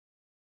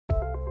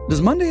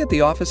Does Monday at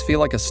the office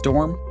feel like a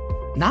storm?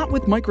 Not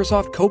with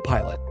Microsoft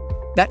Copilot.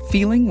 That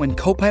feeling when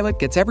Copilot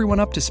gets everyone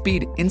up to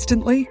speed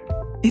instantly?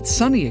 It's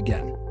sunny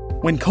again.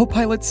 When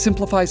Copilot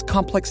simplifies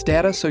complex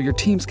data so your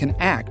teams can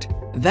act,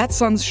 that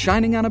sun's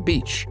shining on a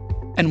beach.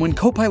 And when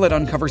Copilot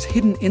uncovers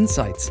hidden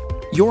insights,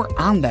 you're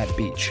on that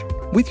beach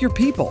with your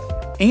people,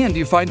 and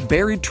you find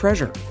buried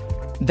treasure.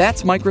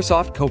 That's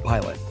Microsoft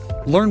Copilot.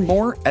 Learn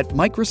more at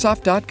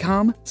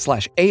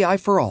Microsoft.com/AI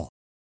for all.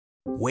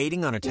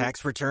 Waiting on a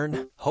tax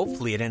return?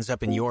 Hopefully it ends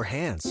up in your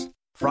hands.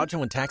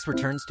 Fraudulent tax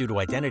returns due to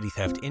identity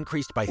theft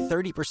increased by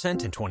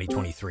 30% in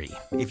 2023.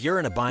 If you're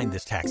in a bind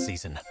this tax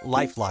season,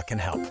 LifeLock can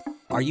help.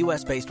 Our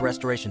U.S.-based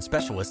restoration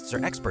specialists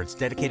are experts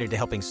dedicated to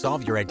helping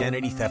solve your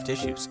identity theft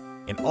issues.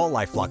 And all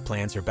LifeLock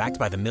plans are backed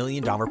by the $1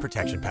 Million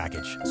Protection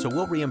Package. So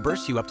we'll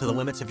reimburse you up to the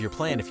limits of your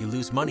plan if you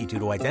lose money due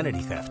to identity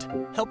theft.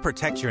 Help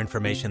protect your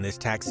information this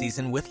tax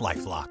season with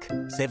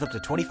LifeLock. Save up to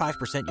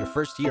 25% your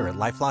first year at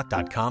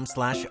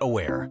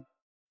LifeLock.com/aware.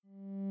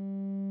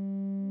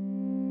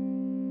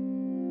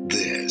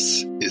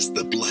 This is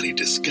the Bloody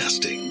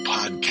Disgusting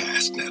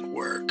Podcast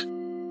Network.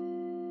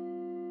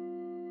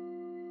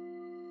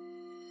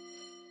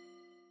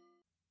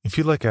 If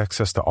you'd like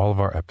access to all of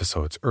our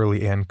episodes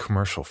early and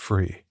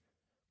commercial-free,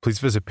 please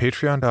visit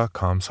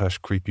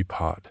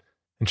patreon.com/creepypod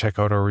and check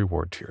out our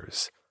reward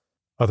tiers.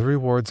 Other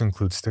rewards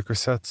include sticker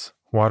sets,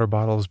 water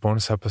bottles,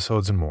 bonus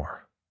episodes, and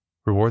more.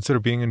 Rewards that are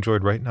being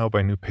enjoyed right now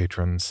by new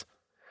patrons: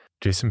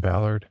 Jason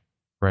Ballard,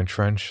 Wrench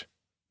Wrench,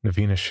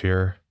 Navina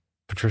Shear,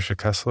 Patricia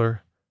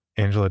Kessler,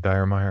 Angela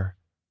Dyermeyer,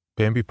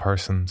 Bambi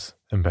Parsons,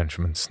 and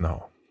Benjamin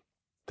Snow.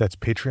 That's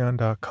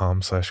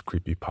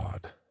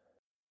patreon.com/creepypod.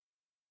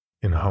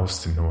 In a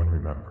house that no one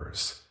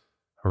remembers,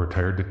 a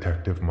retired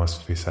detective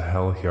must face a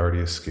hell he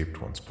already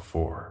escaped once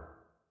before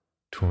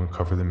to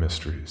uncover the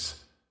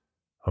mysteries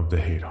of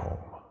the Hate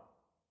Home.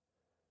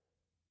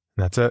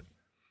 And that's it.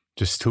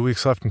 Just 2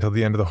 weeks left until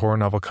the end of the horror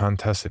novel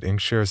contest at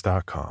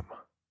inkshares.com.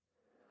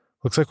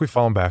 Looks like we've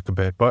fallen back a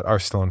bit, but are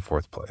still in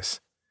fourth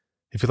place.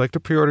 If you'd like to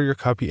pre-order your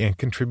copy and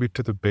contribute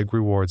to the big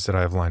rewards that I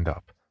have lined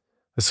up,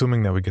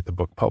 assuming that we get the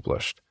book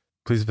published,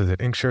 please visit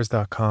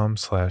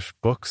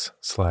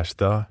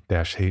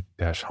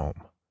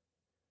inkshares.com/books/the-hate-home.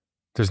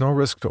 There's no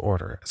risk to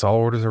order, as all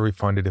orders are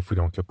refunded if we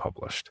don't get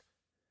published.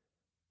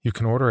 You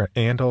can order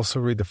and also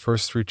read the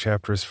first 3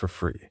 chapters for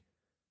free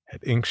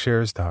at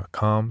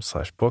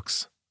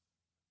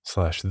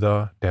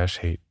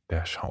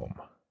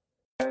inkshares.com/books/the-hate-home.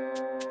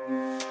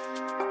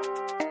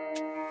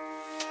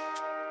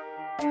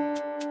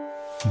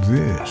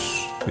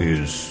 This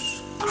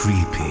is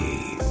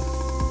Creepy,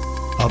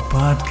 a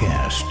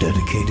podcast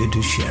dedicated to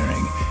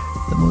sharing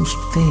the most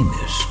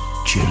famous,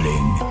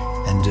 chilling,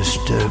 and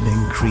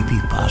disturbing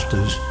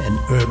creepypastas and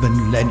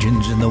urban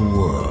legends in the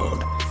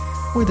world.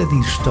 Whether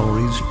these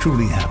stories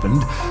truly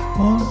happened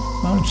or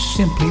are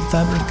simply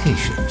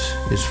fabrications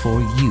is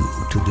for you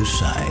to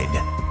decide.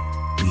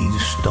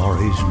 These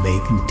stories may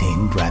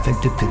contain graphic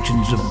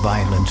depictions of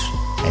violence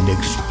and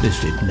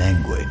explicit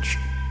language.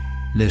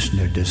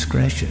 Listener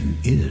discretion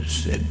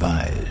is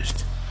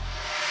advised.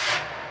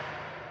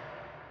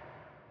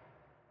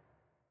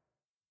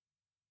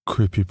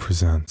 Creepy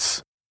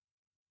presents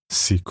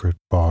Secret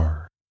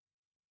Bar,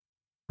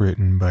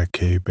 written by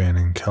Kay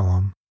Bannon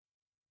Kellum,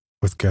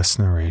 with guest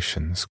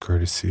narrations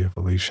courtesy of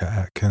Alicia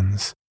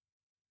Atkins,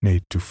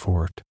 Nate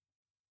Dufort,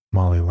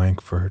 Molly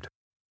Langford,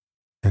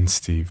 and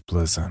Steve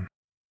Blizzen.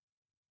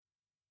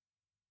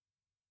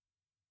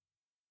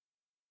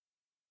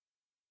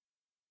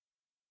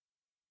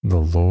 The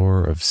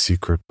lore of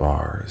secret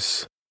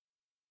bars.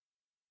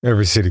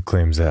 Every city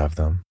claims to have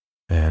them,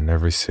 and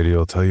every city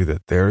will tell you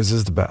that theirs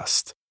is the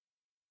best.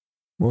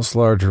 Most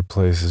larger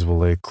places will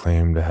lay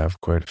claim to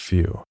have quite a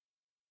few.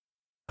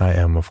 I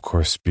am, of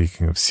course,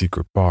 speaking of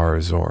secret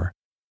bars or,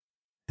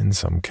 in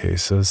some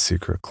cases,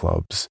 secret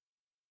clubs.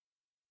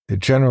 They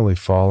generally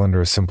fall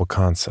under a simple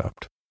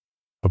concept: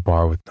 a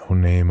bar with no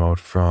name out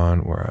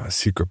front where a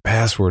secret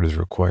password is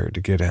required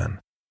to get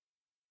in.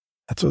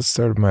 That's what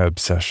started my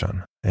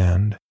obsession,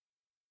 and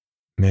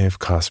may have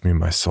cost me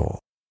my soul.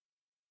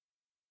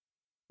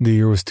 The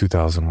year was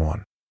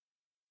 2001.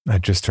 I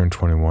had just turned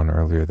 21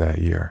 earlier that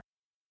year.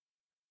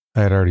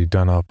 I had already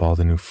done up all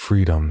the new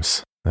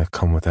freedoms that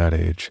come with that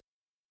age.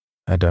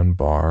 I'd done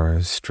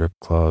bars, strip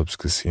clubs,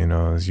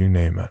 casinos, you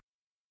name it.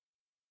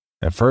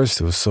 At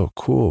first, it was so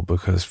cool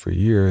because for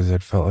years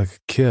I'd felt like a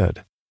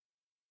kid,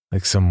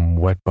 like some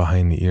wet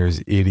behind the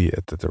ears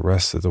idiot that the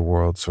rest of the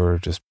world sort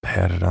of just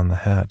patted on the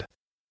head.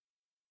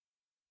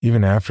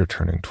 Even after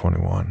turning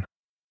 21,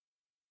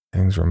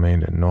 things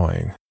remained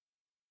annoying.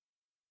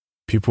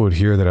 People would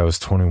hear that I was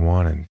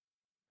 21 and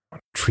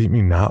treat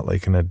me not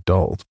like an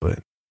adult,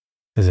 but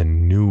as a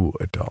new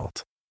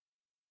adult.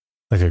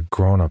 Like a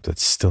grown-up that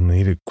still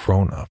needed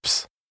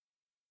grown-ups.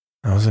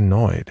 I was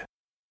annoyed.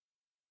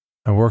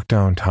 I worked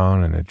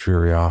downtown in a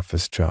dreary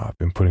office job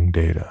inputting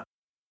data.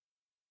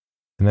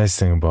 The nice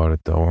thing about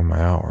it, though, were my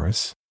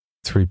hours,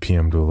 3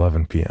 p.m. to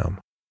 11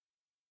 p.m.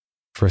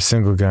 For a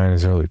single guy in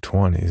his early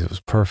 20s, it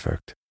was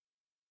perfect.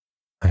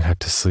 I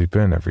got to sleep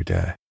in every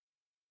day.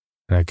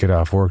 and I'd get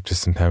off work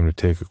just in time to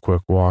take a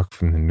quick walk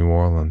from the New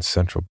Orleans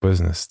Central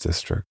Business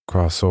District,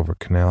 cross over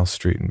Canal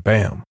Street, and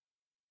bam!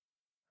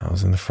 I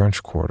was in the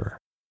French Quarter,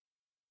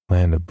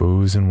 land of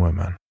booze and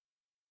women.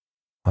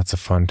 Lots of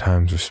fun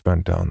times were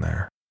spent down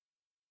there.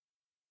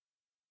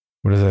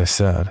 But as I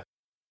said,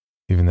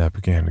 even that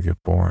began to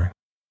get boring.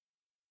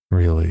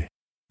 Really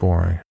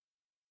boring.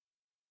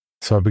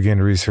 So I began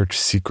to research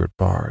secret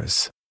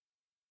bars.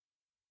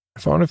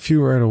 I found a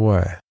few right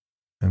away,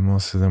 and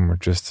most of them were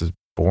just as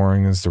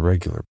boring as the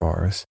regular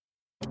bars.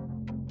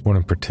 One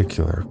in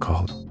particular,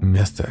 called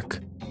Mythic,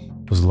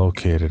 was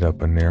located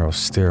up a narrow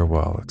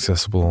stairwell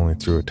accessible only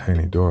through a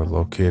tiny door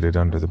located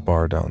under the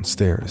bar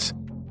downstairs.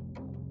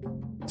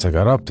 As I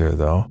got up there,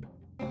 though,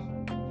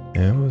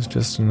 it was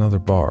just another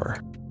bar.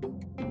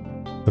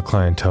 The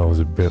clientele was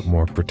a bit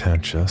more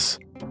pretentious.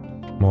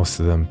 Most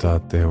of them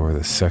thought they were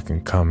the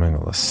second coming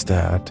of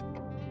Lestat.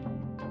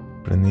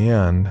 But in the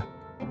end,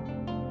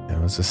 it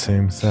was the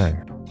same thing.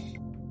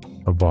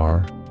 A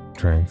bar,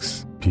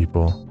 drinks,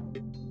 people,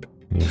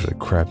 and usually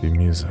crappy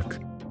music.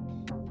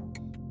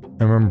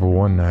 I remember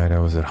one night I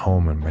was at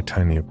home in my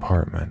tiny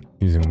apartment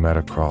using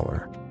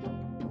Metacrawler.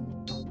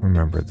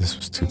 Remember, this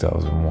was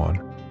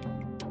 2001.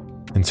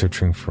 And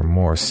searching for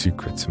more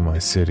secrets in my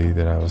city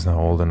that I was now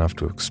old enough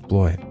to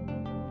exploit.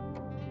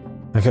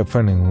 I kept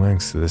finding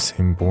links to the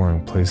same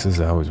boring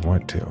places I always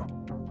went to.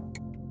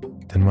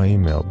 Then my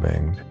email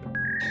binged,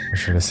 or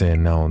should I say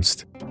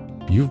announced,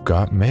 "You've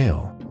got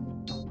mail."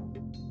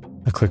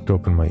 I clicked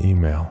open my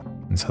email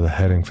and saw the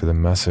heading for the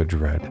message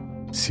read,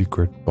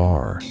 "Secret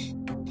Bar."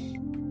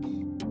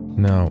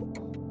 Now,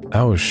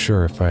 I was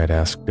sure if I had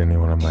asked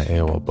anyone on my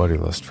AOL buddy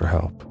list for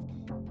help,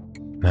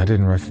 and I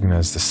didn't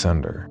recognize the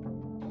sender.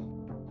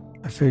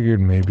 I figured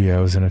maybe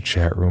I was in a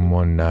chat room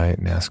one night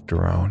and asked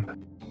around,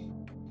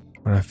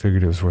 but I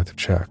figured it was worth a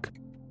check.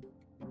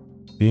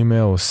 The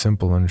email was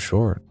simple and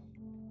short.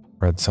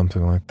 Read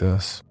something like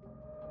this.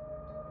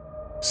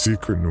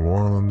 Secret New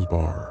Orleans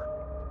bar.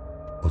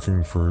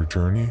 Looking for a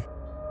journey?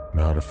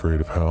 Not afraid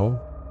of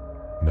hell?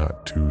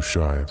 Not too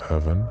shy of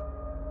heaven?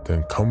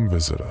 Then come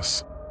visit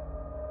us.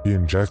 Be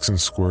in Jackson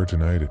Square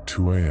tonight at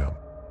 2 a.m.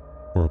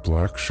 Wear a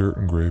black shirt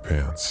and gray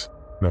pants,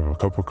 and have a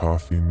cup of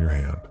coffee in your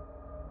hand.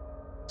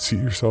 Seat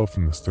yourself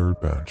in this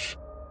third bench.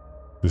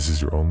 This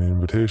is your only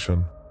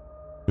invitation.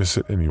 Miss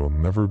it and you will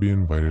never be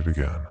invited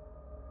again.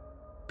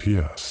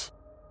 P.S.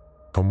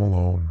 Come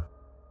alone.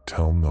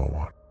 Tell no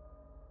one.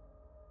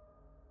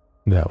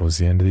 That was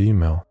the end of the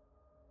email.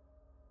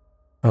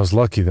 I was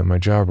lucky that my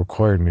job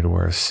required me to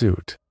wear a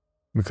suit,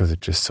 because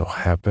it just so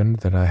happened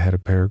that I had a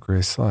pair of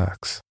gray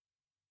slacks.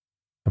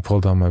 I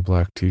pulled on my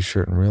black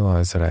t-shirt and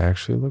realized that I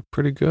actually looked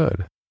pretty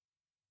good.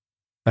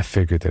 I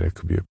figured that it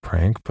could be a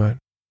prank, but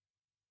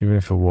even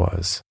if it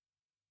was,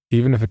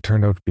 even if it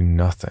turned out to be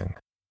nothing,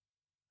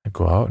 I'd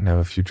go out and have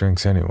a few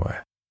drinks anyway.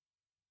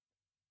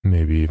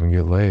 Maybe even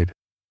get laid.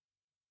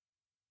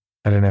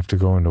 I didn't have to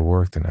go into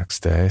work the next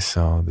day,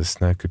 so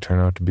this night could turn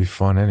out to be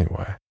fun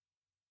anyway.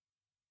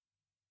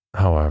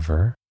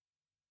 However,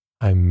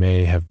 I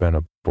may have been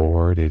a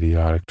bored,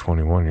 idiotic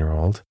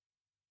 21-year-old,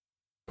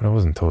 but I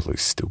wasn't totally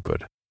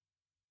stupid.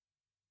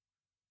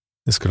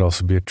 This could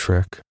also be a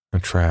trick, a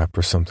trap,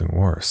 or something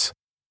worse.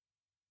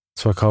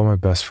 So I called my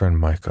best friend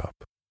Mike up.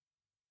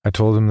 I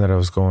told him that I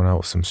was going out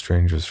with some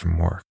strangers from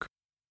work,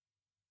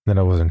 that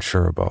I wasn't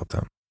sure about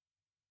them.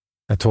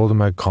 I told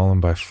him I'd call him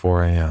by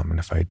 4 a.m., and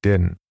if I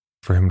didn't,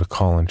 for him to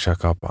call and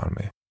check up on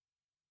me.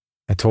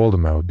 I told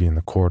him I would be in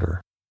the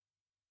Quarter.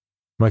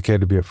 Mike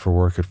had to be up for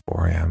work at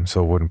 4 a.m.,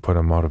 so it wouldn't put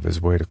him out of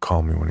his way to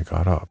call me when he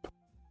got up.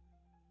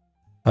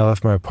 I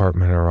left my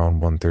apartment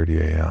around 1:30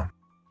 a.m.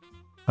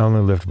 I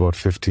only lived about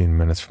 15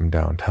 minutes from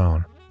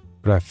downtown,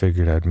 but I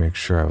figured I'd make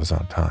sure I was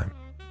on time.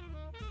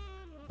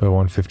 By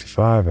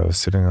 1:55, I was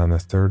sitting on the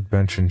third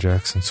bench in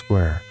Jackson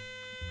Square,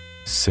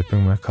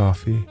 sipping my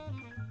coffee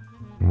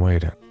and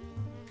waiting.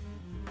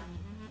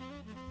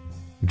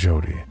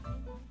 Jody.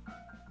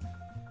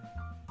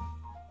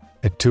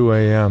 At 2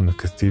 a.m., the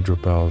cathedral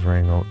bells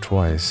rang out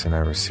twice, and I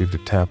received a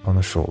tap on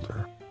the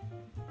shoulder.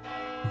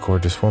 A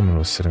gorgeous woman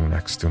was sitting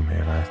next to me,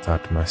 and I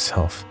thought to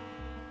myself,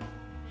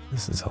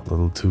 this is a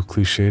little too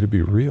cliche to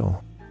be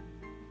real.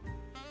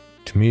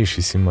 To me,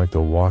 she seemed like the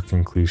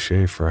walking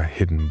cliche for a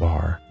hidden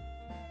bar.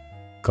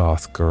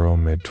 Goth girl,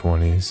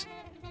 mid-20s.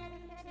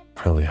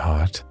 Really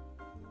hot.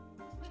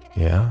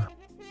 Yeah,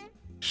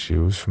 she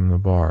was from the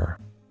bar.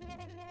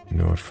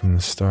 Knew it from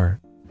the start.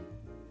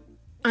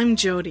 I'm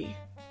Jody.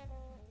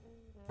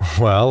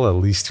 Well, at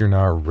least you're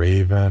not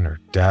Raven or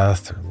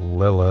Death or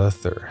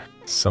Lilith or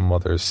some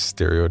other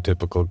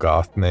stereotypical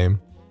goth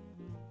name.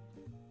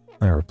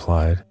 I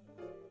replied,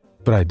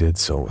 but I did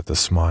so with a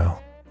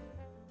smile.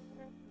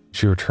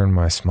 She returned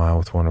my smile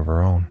with one of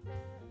her own.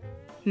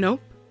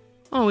 Nope.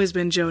 Always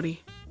been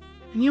Jody.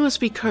 And you must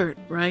be Kurt,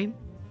 right?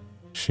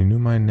 She knew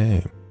my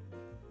name.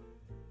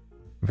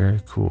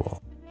 Very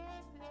cool.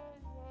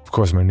 Of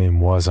course, my name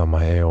was on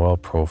my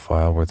AOL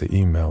profile where the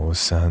email was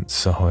sent,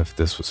 so if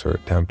this was her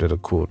attempt at a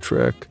cool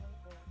trick,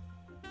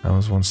 I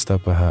was one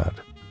step ahead.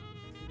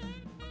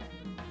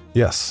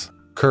 Yes,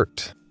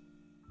 Kurt.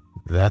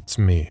 That's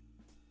me.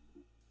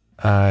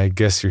 I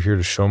guess you're here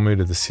to show me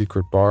to the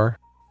secret bar?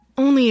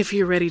 Only if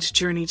you're ready to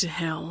journey to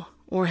hell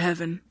or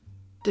heaven,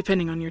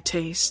 depending on your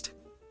taste.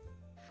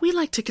 We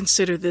like to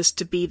consider this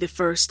to be the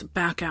first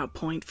back-out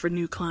point for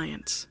new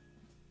clients.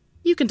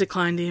 You can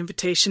decline the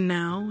invitation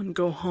now and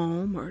go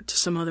home or to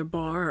some other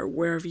bar or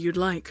wherever you'd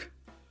like.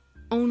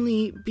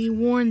 Only be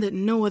warned that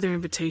no other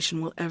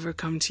invitation will ever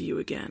come to you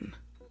again.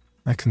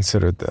 I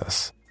considered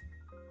this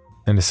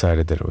and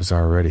decided that it was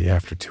already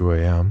after 2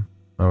 a.m.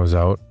 I was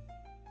out,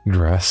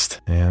 dressed,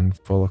 and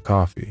full of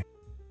coffee.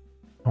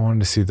 I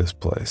wanted to see this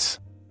place.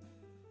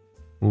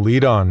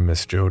 Lead on,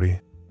 Miss Jody.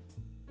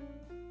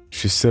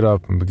 She stood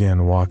up and began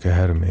to walk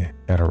ahead of me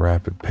at a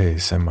rapid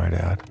pace, I might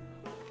add.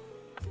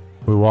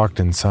 We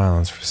walked in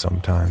silence for some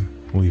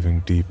time,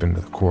 weaving deep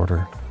into the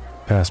quarter,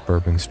 past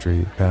Bourbon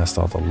Street, past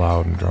all the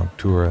loud and drunk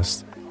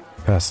tourists,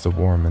 past the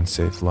warm and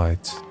safe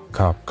lights,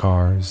 cop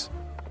cars,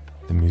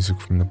 the music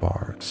from the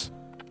bars.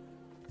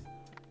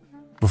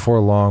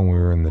 Before long, we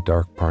were in the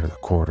dark part of the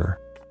quarter,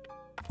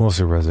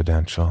 mostly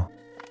residential,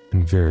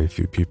 and very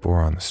few people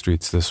were on the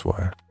streets this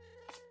way.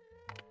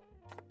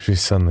 She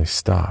suddenly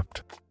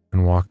stopped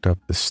and walked up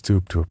the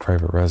stoop to a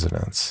private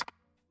residence.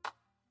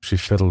 She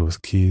fiddled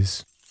with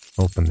keys,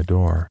 opened the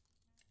door,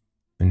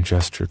 and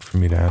gestured for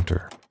me to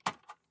enter.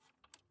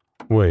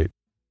 Wait,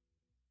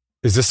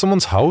 is this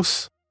someone's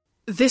house?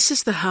 This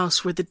is the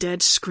house where the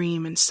dead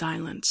scream in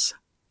silence,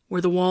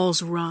 where the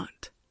walls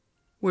rot,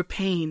 where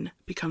pain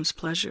becomes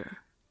pleasure,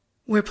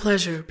 where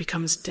pleasure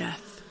becomes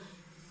death.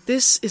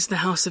 This is the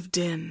house of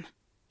Din,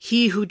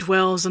 he who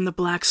dwells on the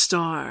Black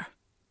Star.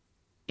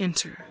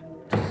 Enter.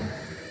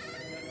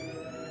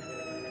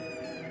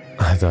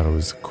 I thought it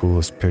was the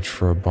coolest pitch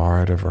for a bar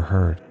I'd ever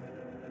heard.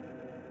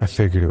 I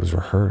figured it was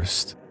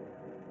rehearsed,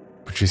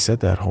 but she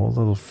said that whole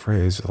little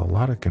phrase with a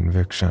lot of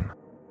conviction.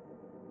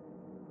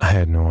 I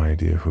had no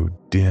idea who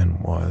Din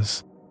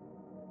was.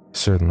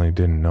 Certainly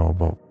didn't know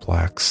about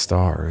black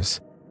stars,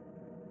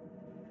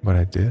 but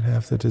I did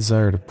have the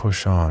desire to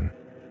push on.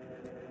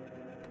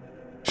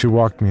 She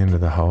walked me into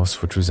the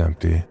house, which was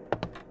empty.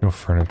 No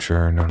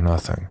furniture, no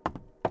nothing.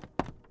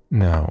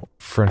 Now,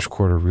 French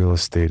Quarter real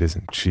estate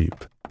isn't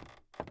cheap.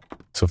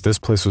 So if this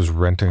place was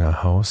renting a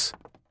house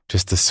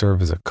just to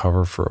serve as a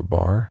cover for a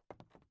bar,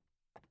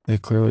 they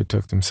clearly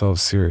took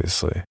themselves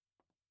seriously.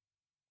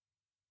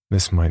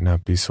 This might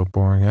not be so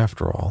boring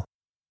after all.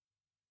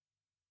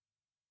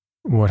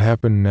 What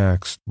happened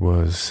next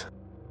was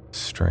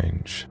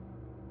strange.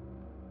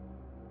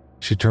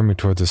 She turned me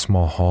towards a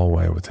small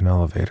hallway with an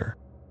elevator.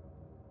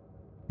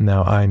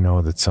 Now, I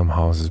know that some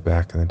houses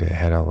back in the day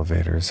had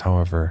elevators,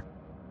 however,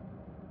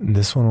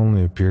 this one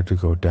only appeared to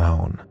go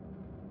down.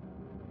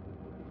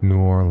 New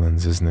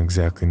Orleans isn't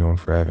exactly known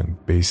for having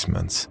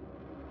basements,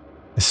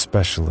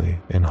 especially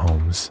in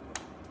homes.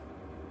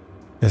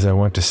 As I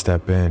went to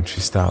step in, she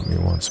stopped me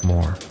once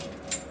more.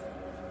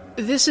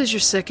 This is your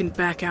second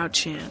back-out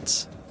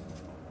chance.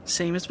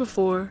 Same as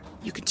before,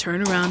 you can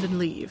turn around and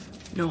leave.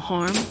 No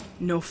harm,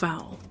 no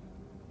foul.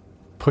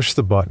 Push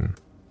the button,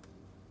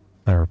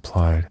 I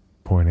replied,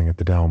 pointing at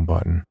the down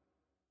button,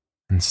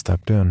 and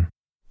stepped in.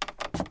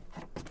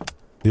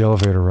 The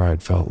elevator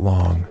ride felt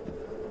long,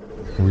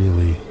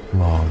 really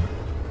long.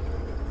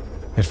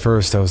 At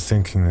first, I was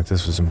thinking that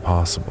this was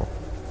impossible.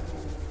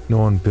 No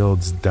one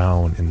builds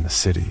down in the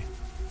city.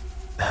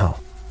 Hell,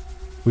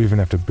 we even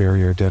have to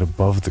bury our dead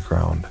above the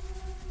ground.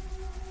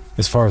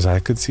 As far as I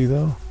could see,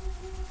 though,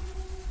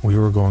 we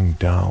were going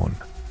down.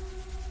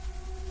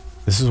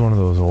 This is one of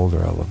those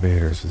older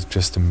elevators with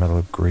just a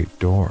metal grate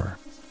door.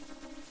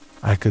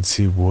 I could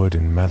see wood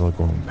and metal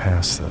going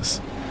past this,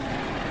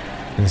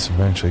 and this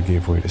eventually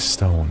gave way to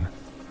stone.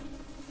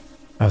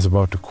 I was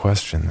about to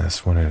question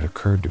this when it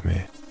occurred to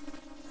me.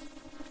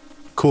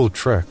 Cool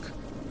trick.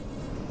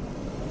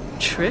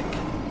 Trick?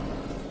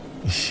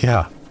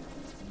 Yeah.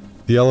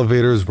 The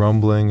elevator is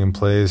rumbling in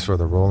place where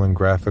the rolling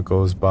graphic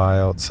goes by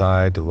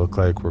outside to look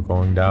like we're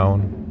going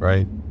down,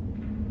 right?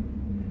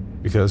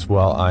 Because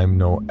while I'm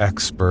no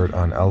expert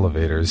on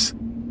elevators,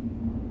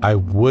 I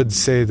would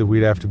say that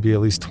we'd have to be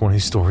at least 20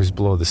 stories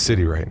below the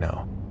city right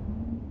now.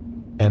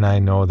 And I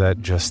know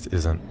that just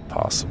isn't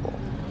possible.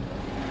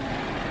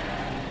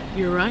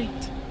 You're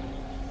right.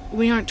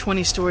 We aren't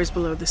 20 stories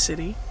below the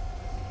city.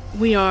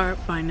 We are,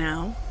 by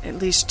now, at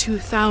least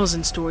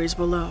 2,000 stories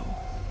below,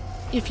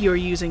 if you're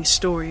using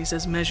stories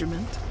as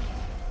measurement.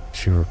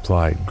 She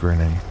replied,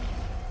 grinning.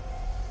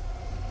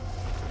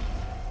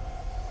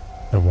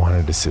 I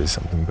wanted to say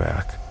something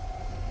back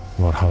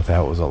about how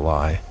that was a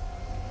lie.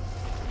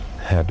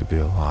 It had to be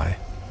a lie.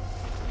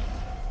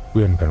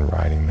 We hadn't been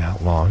riding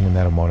that long, and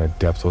that amount of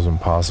depth was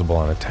impossible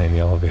on a tiny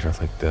elevator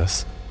like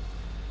this.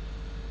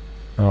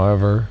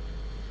 However,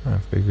 I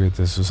figured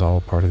this was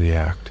all part of the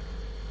act.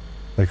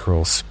 Like her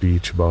whole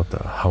speech about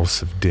the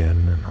House of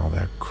Din and all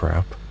that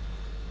crap.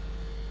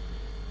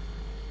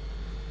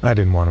 I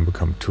didn't want to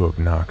become too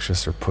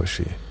obnoxious or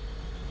pushy.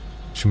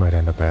 She might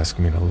end up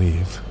asking me to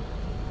leave,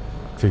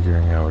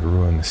 figuring I would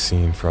ruin the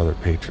scene for other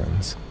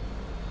patrons.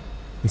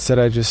 Instead,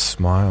 I just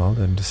smiled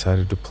and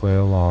decided to play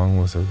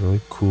along with a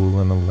really cool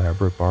and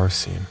elaborate bar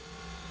scene.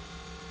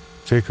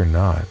 Fake or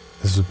not,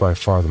 this was by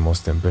far the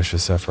most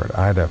ambitious effort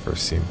I'd ever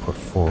seen put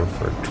forward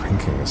for a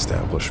drinking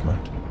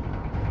establishment.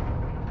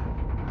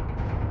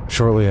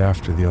 Shortly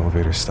after, the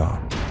elevator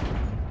stopped.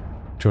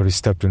 Jody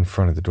stepped in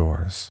front of the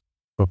doors,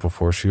 but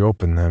before she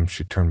opened them,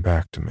 she turned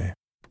back to me.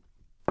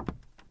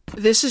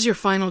 This is your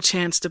final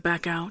chance to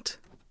back out.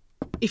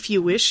 If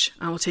you wish,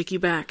 I will take you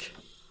back.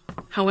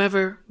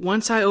 However,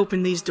 once I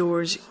open these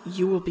doors,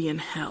 you will be in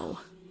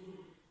hell.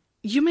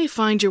 You may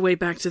find your way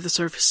back to the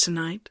surface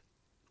tonight,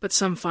 but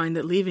some find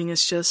that leaving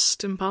is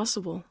just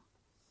impossible.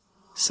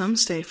 Some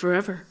stay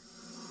forever.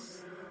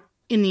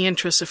 In the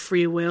interest of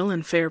free will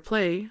and fair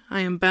play,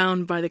 I am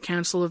bound by the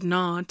Council of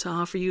Nod to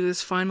offer you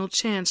this final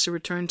chance to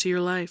return to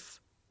your life.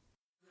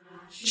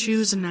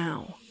 Choose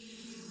now.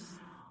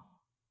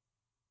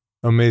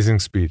 Amazing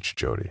speech,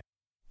 Jody.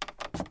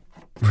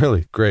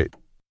 Really great.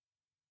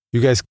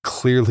 You guys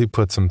clearly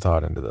put some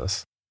thought into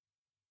this.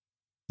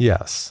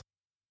 Yes,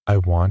 I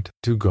want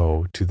to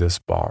go to this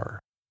bar.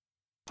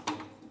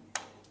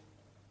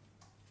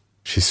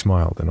 She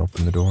smiled and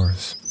opened the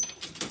doors.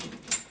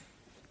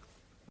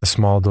 A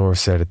small door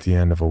sat at the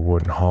end of a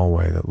wooden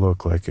hallway that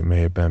looked like it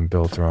may have been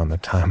built around the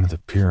time of the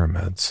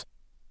pyramids.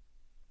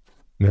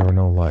 There were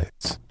no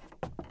lights.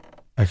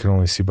 I could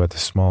only see by the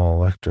small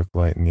electric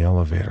light in the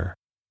elevator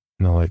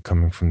and the light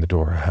coming from the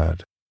door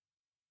ahead.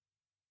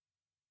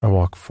 I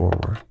walked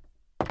forward,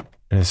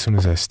 and as soon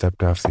as I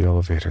stepped off the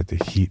elevator,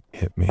 the heat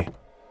hit me.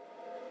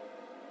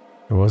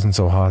 It wasn't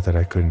so hot that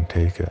I couldn't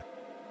take it,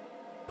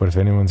 but if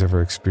anyone's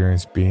ever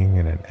experienced being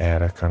in an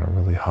attic on a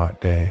really hot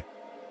day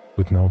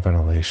with no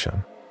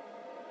ventilation,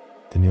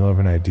 then you'll have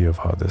an idea of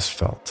how this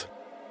felt.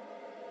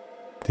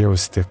 The air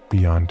was thick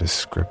beyond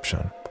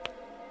description.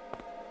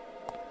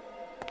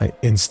 I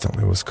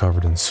instantly was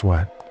covered in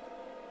sweat,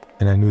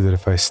 and I knew that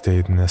if I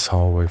stayed in this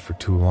hallway for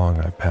too long,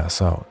 I'd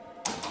pass out.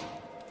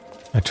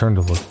 I turned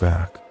to look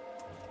back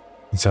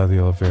and saw the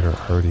elevator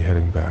already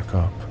heading back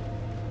up.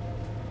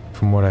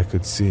 From what I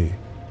could see,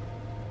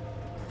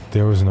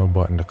 there was no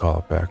button to call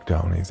it back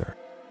down either.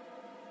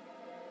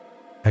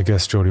 I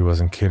guess Jody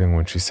wasn't kidding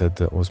when she said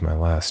that was my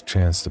last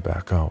chance to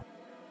back out.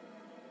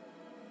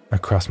 I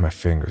crossed my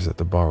fingers that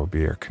the bar would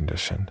be air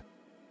conditioned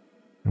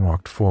and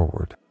walked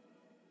forward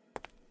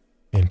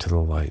into the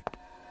light.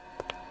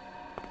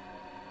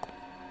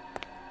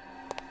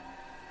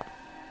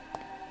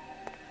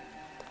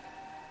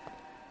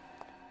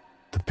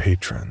 The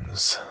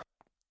patrons.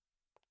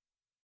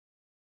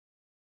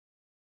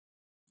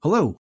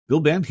 Hello, Bill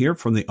Band here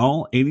from the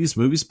All 80s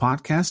Movies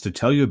podcast to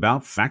tell you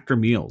about Factor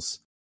Meals.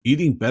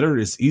 Eating better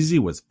is easy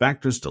with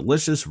Factor's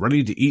delicious,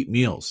 ready-to-eat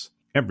meals.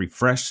 Every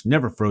fresh,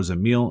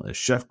 never-frozen meal is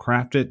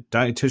chef-crafted,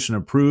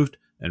 dietitian-approved,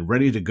 and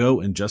ready to go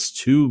in just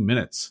 2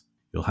 minutes.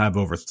 You'll have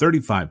over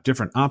 35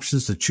 different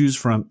options to choose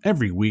from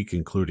every week,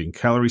 including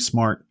Calorie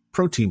Smart,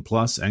 Protein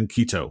Plus, and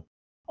Keto.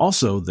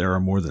 Also, there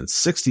are more than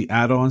 60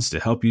 add-ons to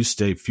help you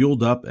stay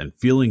fueled up and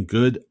feeling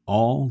good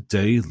all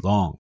day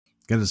long.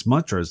 Get as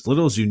much or as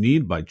little as you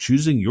need by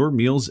choosing your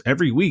meals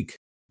every week.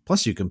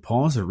 Plus, you can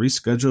pause or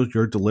reschedule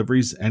your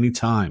deliveries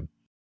anytime.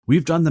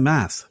 We've done the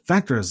math.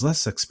 Factor is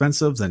less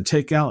expensive than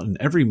takeout, and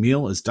every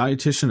meal is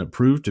dietitian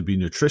approved to be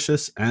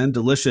nutritious and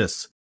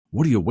delicious.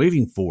 What are you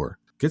waiting for?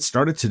 Get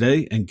started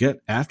today and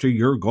get after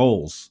your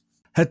goals.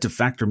 Head to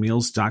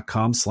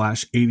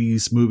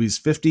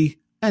factormeals.com/80smovies50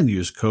 and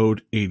use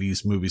code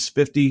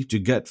 80smovies50 to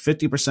get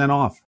 50%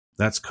 off.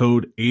 That's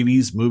code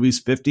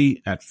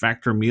 80smovies50 at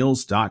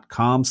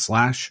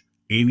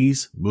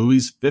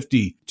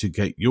factormeals.com/80smovies50 to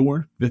get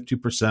your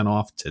 50%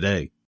 off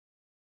today.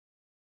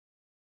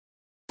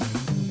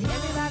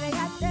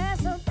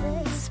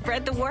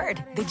 Spread the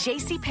word. The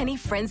JCPenney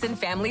Friends and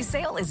Family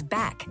Sale is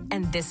back.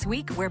 And this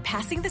week, we're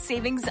passing the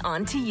savings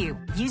on to you.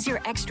 Use your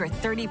extra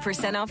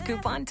 30% off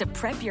coupon to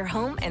prep your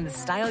home and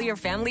style your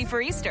family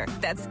for Easter.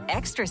 That's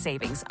extra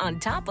savings on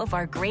top of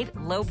our great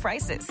low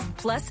prices.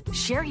 Plus,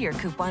 share your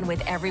coupon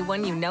with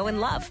everyone you know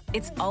and love.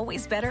 It's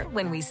always better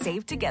when we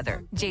save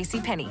together.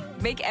 JCPenney.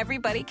 Make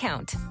everybody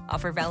count.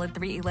 Offer valid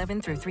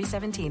 3/11 through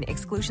 3/17.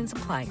 Exclusions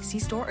apply. See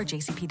store or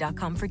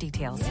jcp.com for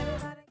details.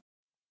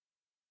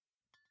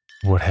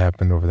 What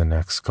happened over the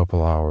next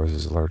couple hours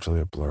is largely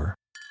a blur.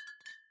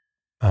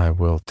 I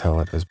will tell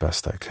it as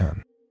best I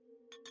can.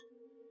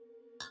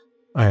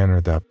 I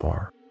entered that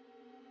bar.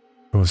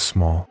 It was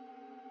small,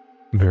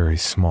 very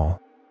small,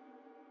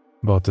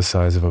 about the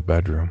size of a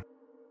bedroom.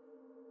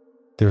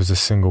 There was a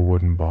single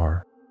wooden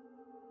bar,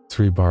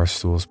 3 bar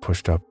stools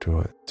pushed up to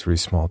it, 3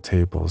 small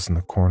tables in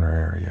the corner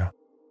area.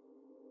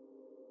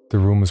 The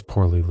room was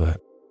poorly lit.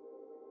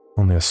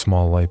 Only a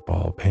small light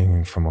bulb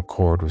hanging from a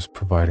cord was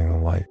providing the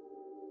light.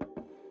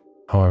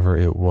 However,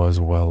 it was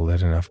well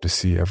lit enough to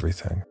see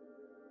everything,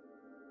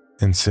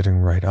 and sitting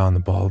right on the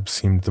bulb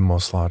seemed the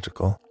most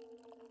logical.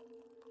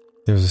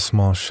 There was a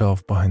small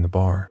shelf behind the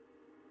bar,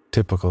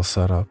 typical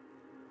setup,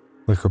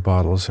 liquor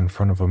bottles in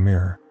front of a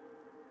mirror.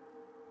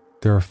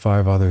 There were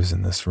 5 others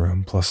in this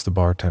room, plus the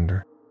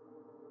bartender.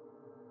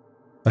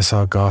 I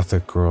saw a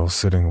gothic girl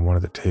sitting at one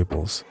of the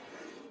tables,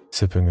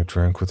 sipping a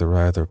drink with a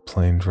rather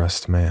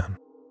plain-dressed man.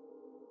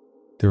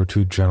 There were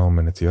two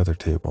gentlemen at the other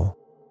table.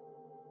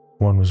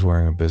 One was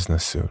wearing a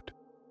business suit.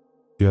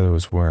 The other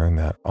was wearing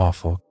that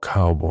awful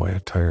cowboy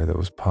attire that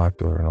was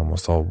popular in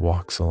almost all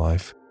walks of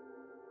life,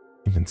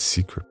 even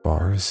secret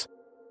bars.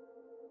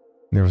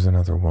 There was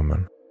another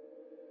woman,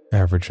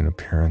 average in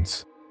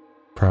appearance,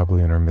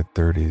 probably in her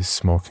mid-30s,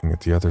 smoking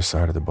at the other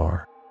side of the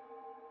bar.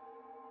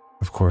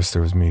 Of course,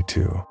 there was me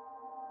too,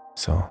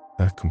 so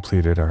that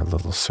completed our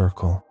little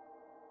circle.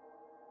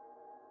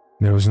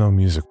 There was no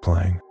music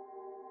playing.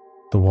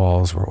 The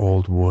walls were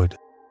old wood,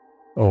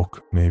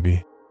 oak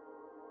maybe.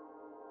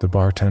 The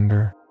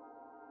bartender,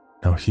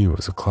 now he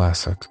was a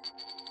classic.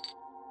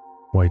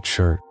 White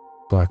shirt,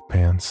 black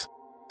pants,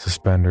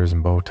 suspenders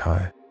and bow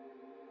tie.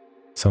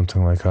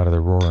 Something like out of the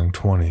Roaring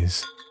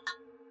 '20s.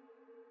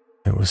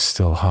 It was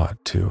still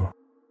hot too.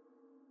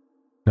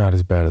 Not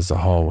as bad as the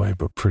hallway,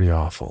 but pretty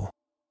awful.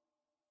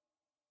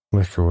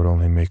 Liquor would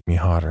only make me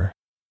hotter.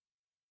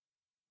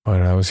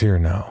 But I was here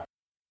now.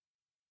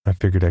 I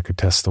figured I could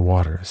test the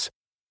waters.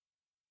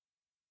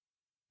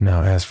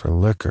 Now, as for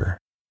liquor,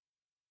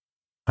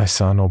 I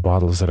saw no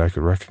bottles that I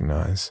could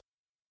recognize.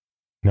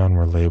 None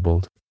were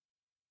labeled.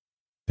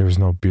 There was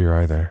no beer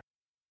either.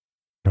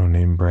 No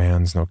name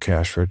brands, no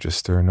cash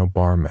register, no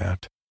bar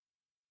mat.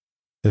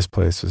 This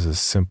place was as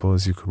simple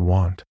as you could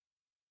want.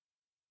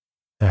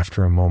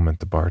 After a moment,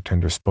 the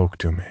bartender spoke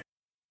to me.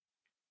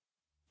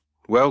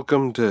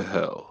 "Welcome to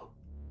hell,"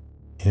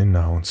 he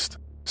announced,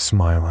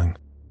 smiling.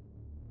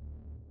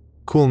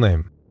 Cool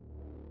name.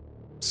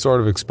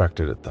 Sort of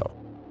expected it, though.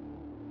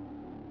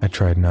 I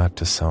tried not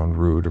to sound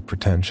rude or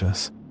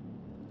pretentious.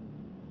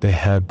 They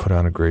had put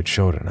on a great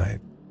show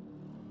tonight.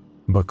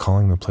 But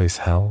calling the place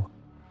hell?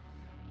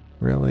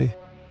 Really?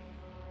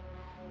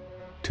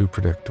 Too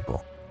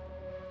predictable.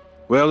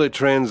 "Well, it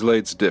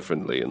translates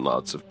differently in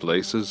lots of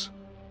places.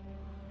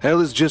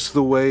 Hell is just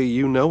the way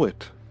you know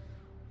it.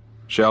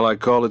 Shall I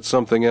call it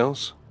something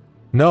else?"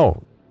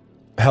 No,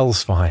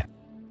 hell's fine.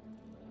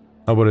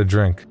 How about a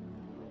drink?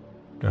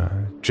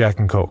 Jack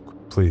and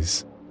Coke,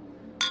 please.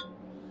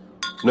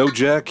 "No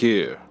Jack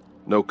here.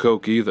 No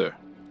Coke either,"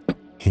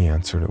 he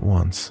answered at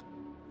once.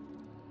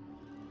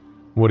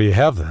 What do you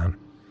have then?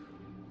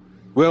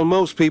 "Well,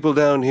 most people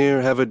down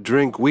here have a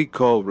drink we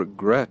call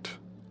regret.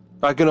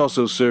 I can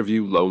also serve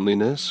you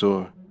loneliness,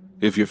 or,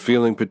 if you're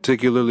feeling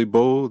particularly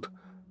bold,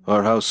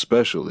 our house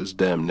special is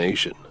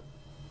damnation."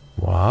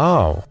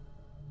 Wow.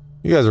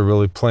 You guys are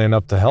really playing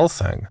up the hell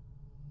thing.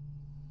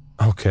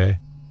 Okay.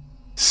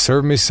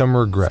 Serve me some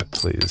regret,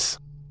 please.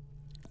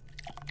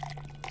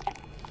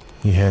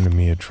 He handed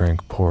me a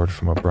drink poured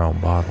from a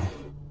brown bottle.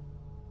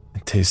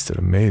 It tasted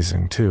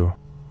amazing, too.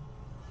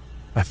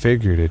 I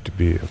figured it to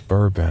be a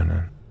bourbon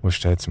and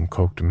wished I had some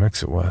Coke to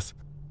mix it with.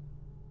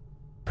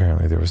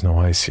 Apparently there was no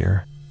ice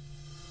here.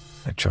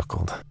 I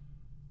chuckled.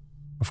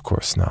 Of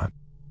course not.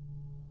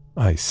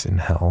 Ice in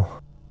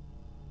hell.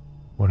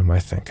 What am I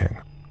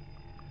thinking?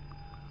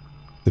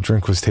 The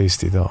drink was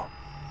tasty, though,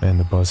 and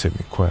the buzz hit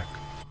me quick.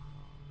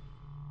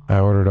 I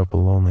ordered up a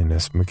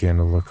loneliness and began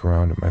to look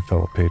around at my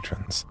fellow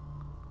patrons.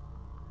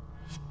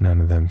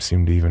 None of them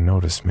seemed to even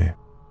notice me.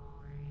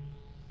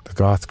 The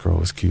goth girl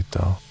was cute,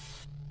 though,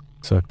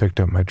 so I picked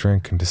up my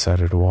drink and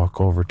decided to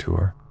walk over to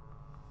her,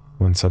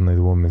 when suddenly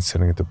the woman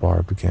sitting at the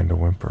bar began to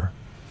whimper.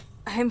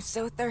 "I'm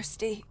so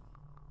thirsty.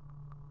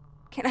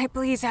 Can I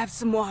please have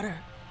some water?"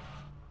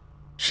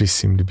 She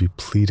seemed to be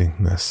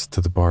pleading this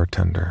to the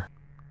bartender.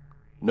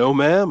 "No,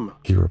 ma'am,"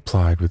 he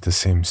replied with the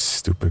same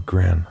stupid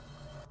grin.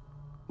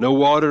 "No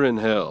water in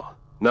hell,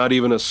 not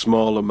even a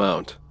small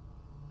amount.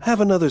 Have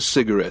another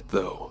cigarette,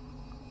 though.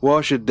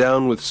 Wash it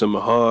down with some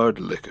hard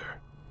liquor."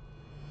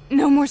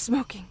 "No more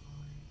smoking.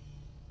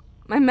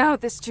 My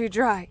mouth is too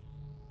dry.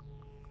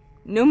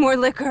 No more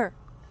liquor.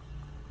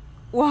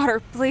 Water,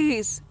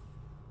 please,"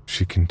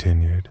 she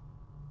continued.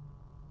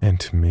 And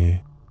to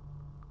me,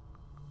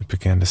 it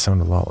began to sound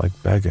a lot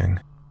like begging.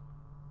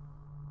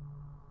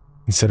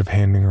 Instead of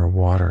handing her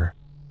water,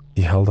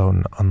 he held out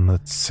an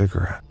unlit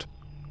cigarette.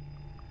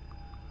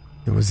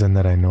 It was then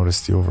that I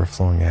noticed the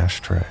overflowing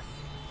ashtray,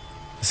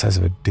 the size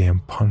of a damn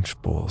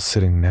punch bowl,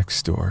 sitting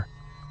next to her.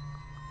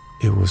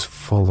 It was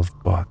full of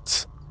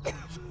butts.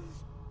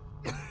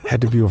 Had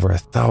to be over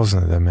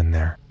 1,000 of them in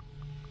there.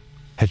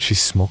 Had she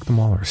smoked them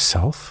all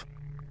herself?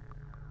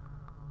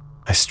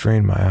 I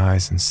strained my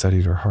eyes and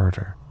studied her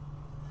harder.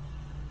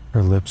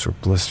 Her lips were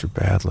blistered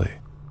badly.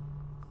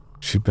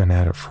 She'd been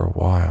at it for a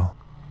while.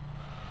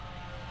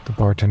 The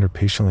bartender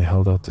patiently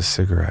held out the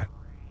cigarette,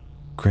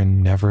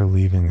 grin never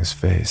leaving his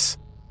face,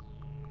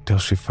 till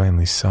she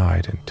finally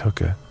sighed and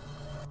took it.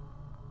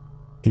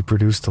 He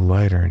produced a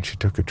lighter and she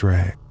took a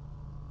drag.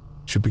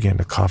 She began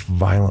to cough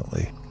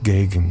violently,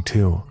 gagging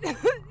too.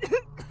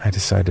 I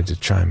decided to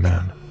chime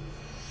in.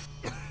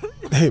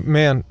 "Hey,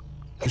 man,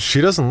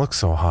 she doesn't look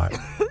so hot.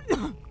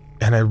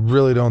 And I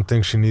really don't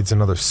think she needs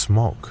another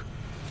smoke.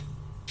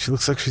 She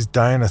looks like she's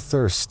dying of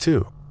thirst,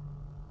 too.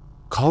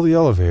 Call the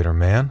elevator,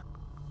 man.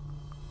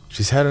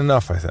 She's had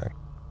enough, I think."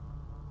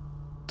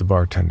 The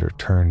bartender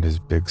turned his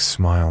big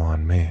smile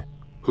on me.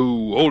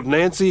 Who, old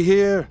Nancy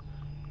here?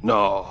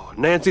 No,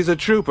 Nancy's a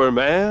trooper,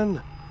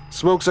 man.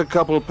 Smokes a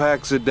couple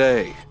packs a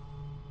day.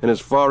 And as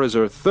far as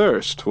her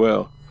thirst,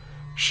 well,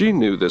 she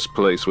knew this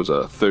place was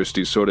a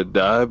thirsty sort of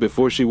dive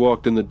before she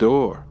walked in the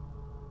door.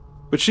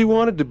 But she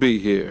wanted to be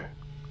here.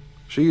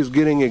 She is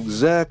getting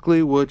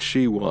exactly what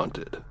she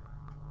wanted.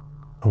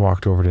 I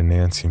walked over to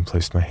Nancy and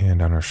placed my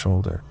hand on her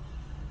shoulder.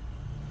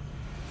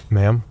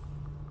 Ma'am,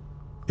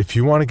 if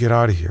you want to get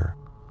out of here,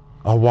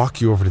 I'll walk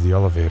you over to the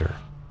elevator.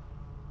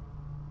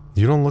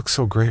 You don't look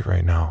so great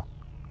right now.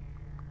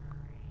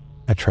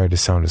 I tried to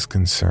sound as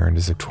concerned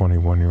as a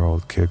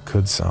 21-year-old kid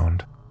could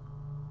sound.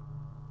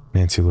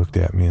 Nancy looked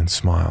at me and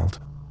smiled.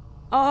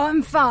 Oh,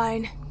 I'm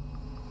fine.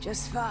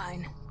 Just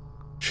fine,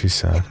 she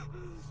said,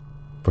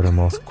 but her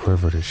mouth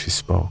quivered as she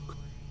spoke.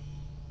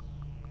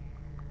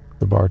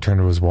 The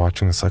bartender was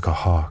watching us like a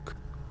hawk,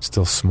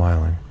 still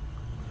smiling,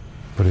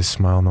 but his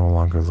smile no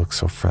longer looked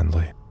so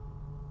friendly.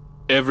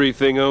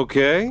 Everything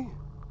okay?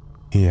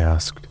 He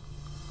asked,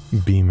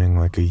 beaming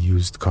like a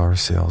used car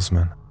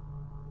salesman.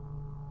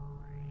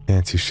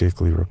 Nancy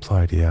shakily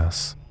replied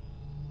yes.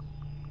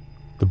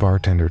 The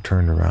bartender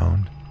turned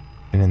around,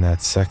 and in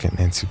that second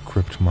Nancy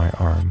gripped my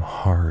arm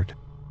hard,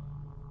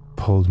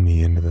 pulled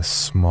me into the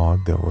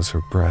smog that was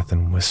her breath,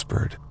 and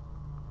whispered,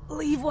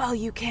 "Leave while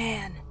you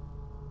can."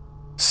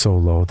 So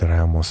low that I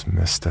almost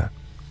missed it.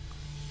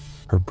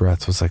 Her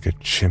breath was like a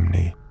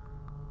chimney.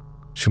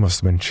 She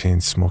must have been chain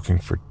smoking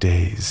for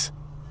days.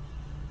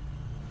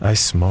 I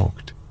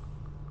smoked,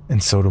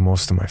 and so do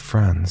most of my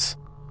friends.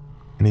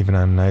 And even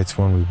on nights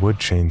when we would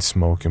chain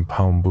smoke and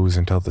pound booze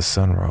until the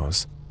sun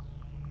rose,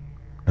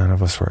 none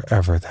of us were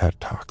ever that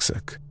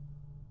toxic.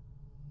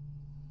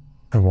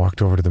 I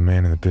walked over to the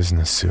man in the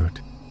business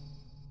suit.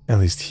 At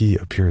least he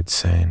appeared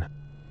sane.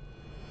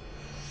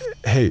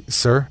 "Hey,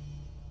 sir,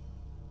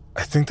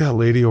 I think that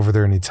lady over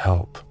there needs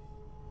help."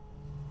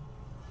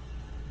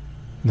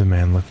 The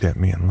man looked at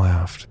me and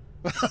laughed.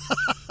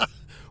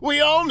 We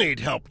all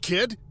need help,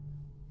 kid.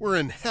 We're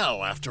in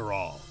hell after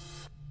all.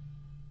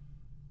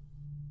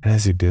 And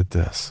as he did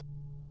this,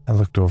 I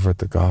looked over at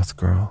the goth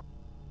girl,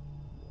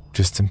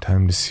 just in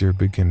time to see her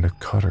begin to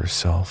cut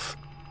herself.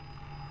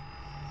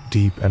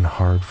 Deep and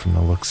hard from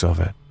the looks of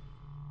it.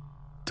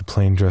 The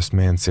plain-dressed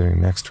man sitting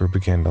next to her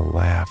began to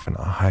laugh in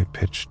a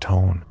high-pitched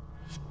tone,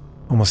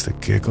 almost a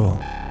giggle.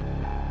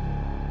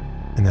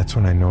 And that's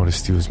when I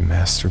noticed he was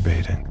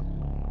masturbating.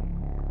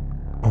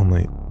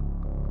 Only,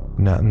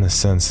 not in the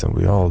sense that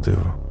we all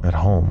do at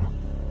home.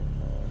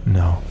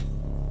 No.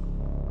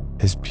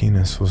 His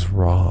penis was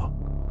raw,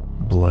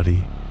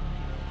 bloody,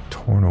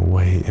 torn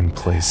away in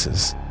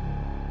places.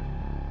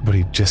 But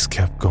he just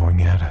kept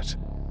going at it.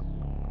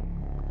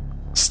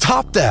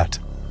 "Stop that!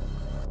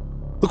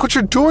 Look what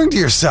you're doing to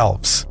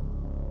yourselves!"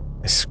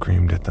 I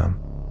screamed at them.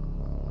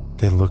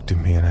 They looked at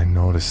me and I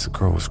noticed the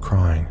girl was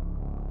crying,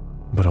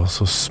 but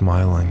also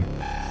smiling.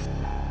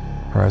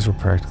 Her eyes were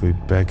practically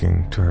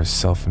begging to her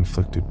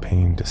self-inflicted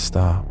pain to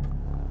stop.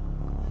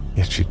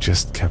 Yet she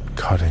just kept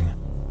cutting.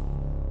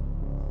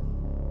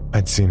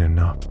 I'd seen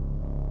enough.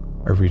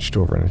 I reached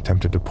over and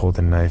attempted to pull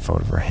the knife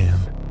out of her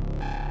hand.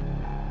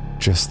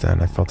 Just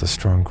then, I felt a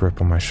strong grip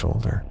on my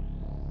shoulder,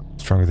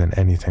 stronger than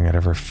anything I'd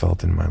ever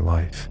felt in my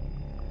life.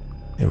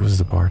 It was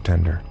the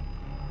bartender.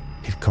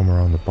 He'd come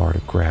around the bar to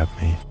grab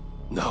me.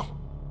 No.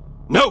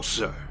 No,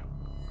 sir!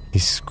 He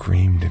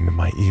screamed into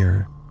my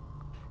ear.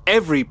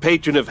 Every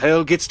patron of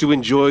hell gets to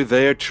enjoy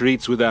their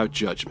treats without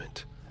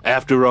judgment.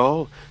 After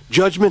all,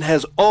 judgment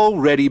has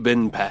already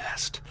been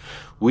passed.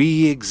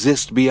 We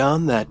exist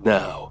beyond that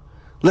now.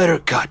 Let her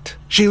cut.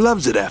 She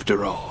loves it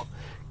after all.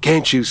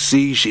 Can't you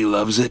see she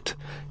loves it?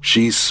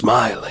 She's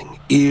smiling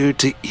ear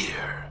to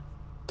ear.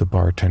 The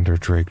bartender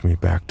dragged me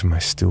back to my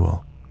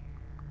stool.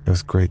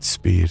 With great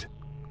speed,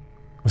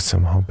 was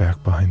somehow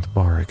back behind the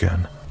bar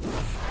again.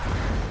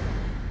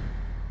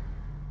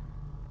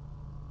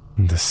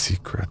 The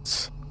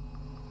secrets.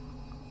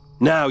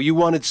 Now, you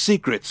wanted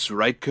secrets,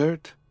 right,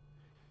 Kurt?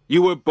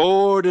 You were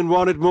bored and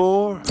wanted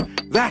more?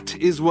 That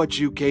is what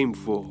you came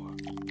for.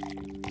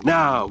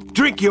 Now,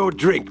 drink your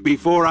drink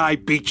before I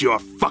beat your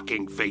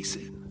fucking face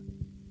in.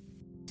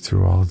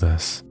 Through all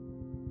this,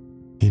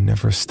 he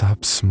never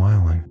stopped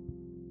smiling.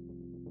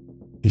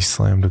 He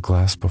slammed a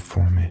glass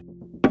before me.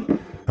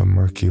 A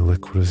murky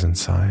liquid was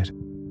inside.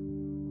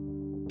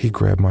 He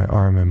grabbed my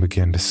arm and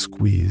began to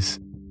squeeze,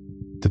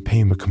 the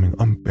pain becoming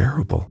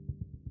unbearable.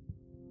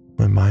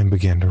 My mind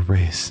began to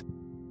race.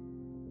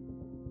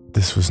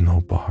 This was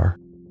no bar.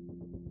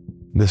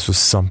 This was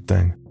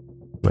something,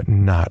 but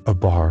not a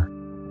bar.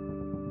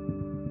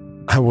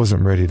 I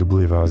wasn't ready to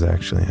believe I was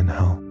actually in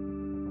hell,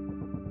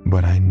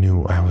 but I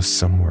knew I was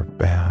somewhere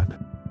bad.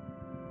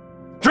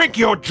 Drink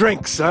your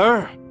drink,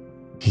 sir!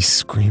 He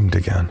screamed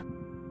again,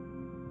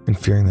 and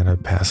fearing that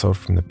I'd pass out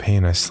from the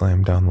pain, I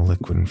slammed down the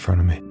liquid in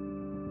front of me.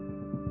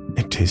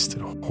 It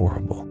tasted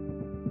horrible.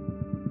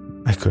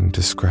 I couldn't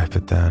describe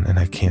it then, and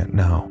I can't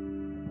now,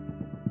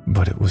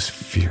 but it was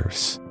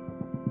fierce.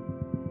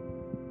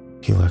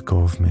 He let go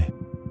of me,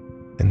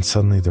 and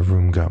suddenly the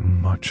room got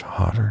much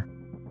hotter.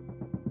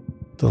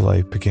 The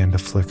light began to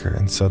flicker,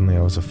 and suddenly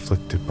I was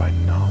afflicted by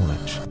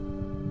knowledge.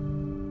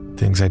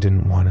 Things I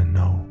didn't want to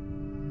know.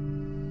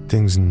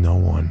 Things no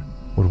one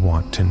would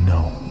want to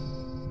know.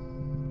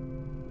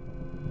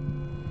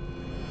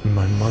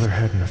 My mother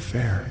had an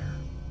affair,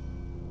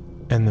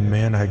 and the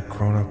man I'd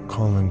grown up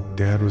calling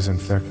Dad was in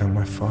fact not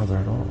my father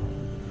at all.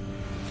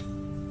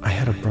 I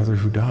had a brother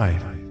who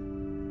died.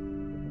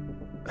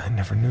 I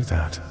never knew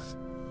that.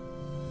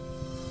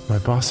 My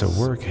boss at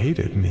work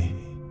hated me.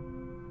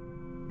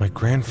 My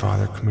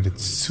grandfather committed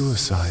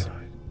suicide.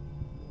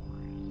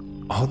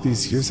 All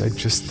these years I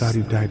just thought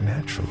he died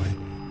naturally.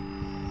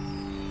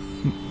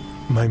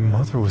 My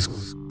mother was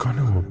going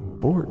to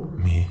abort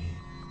me,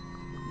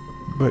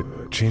 but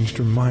changed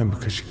her mind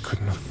because she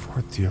couldn't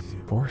afford the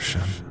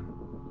abortion.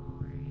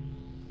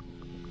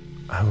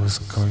 I was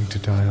going to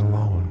die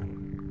alone.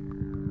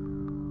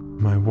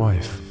 My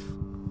wife,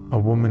 a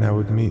woman I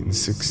would meet in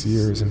 6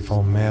 years and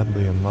fall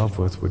madly in love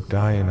with, would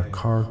die in a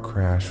car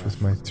crash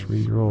with my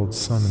 3-year-old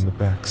son in the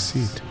back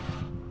seat.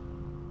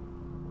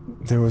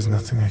 There was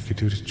nothing I could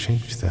do to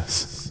change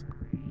this.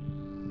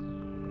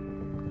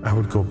 I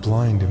would go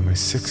blind in my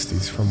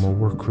 60s from a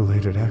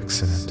work-related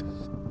accident.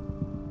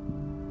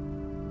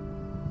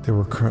 There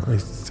were currently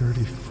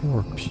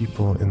 34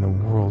 people in the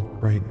world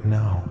right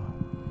now.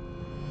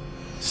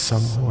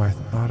 Some who I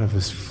thought of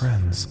as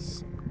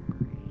friends,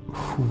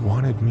 who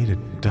wanted me to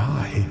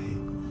die.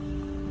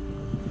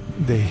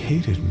 They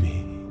hated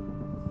me.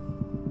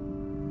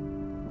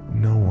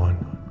 No one,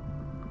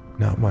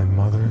 not my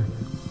mother,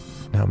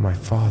 not my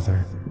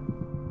father,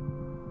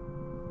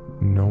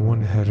 no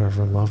one had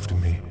ever loved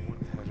me.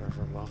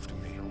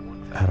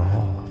 At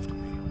all.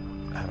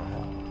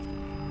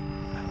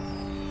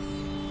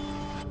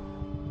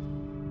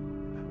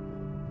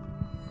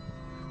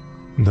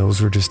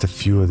 Those were just a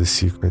few of the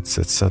secrets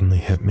that suddenly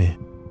hit me.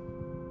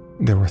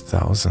 There were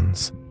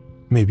thousands,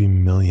 maybe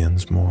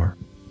millions more.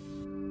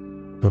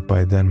 But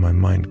by then my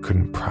mind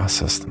couldn't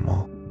process them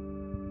all.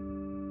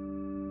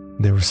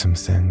 There were some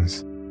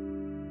things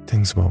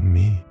about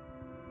me,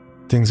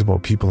 things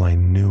about people I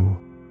knew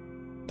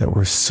that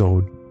were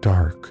so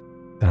dark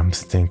that I'm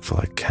thankful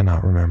I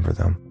cannot remember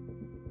them,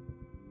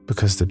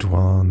 because to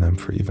dwell on them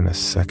for even a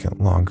second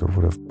longer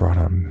would have brought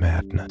on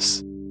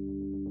madness.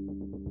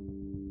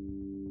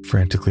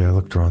 Frantically, I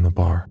looked around the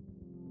bar.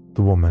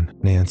 The woman,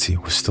 Nancy,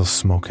 was still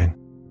smoking.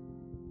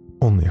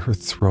 Only her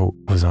throat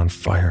was on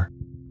fire.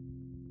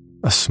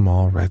 A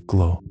small red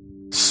glow,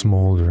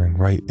 smoldering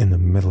right in the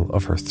middle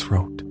of her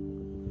throat.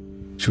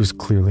 She was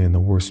clearly in the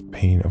worst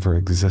pain of her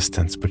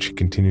existence, but she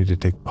continued to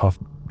take puff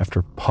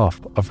after puff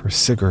of her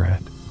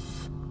cigarette.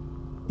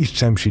 Each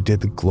time she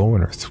did, the glow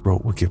in her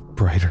throat would get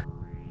brighter.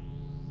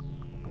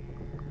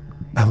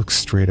 I looked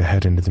straight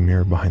ahead into the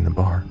mirror behind the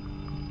bar,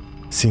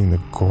 seeing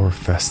the gore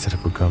fest that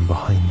had begun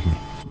behind me.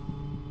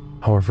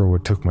 However,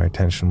 what took my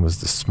attention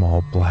was the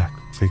small black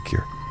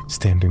figure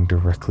standing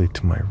directly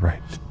to my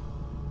right.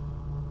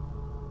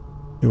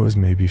 It was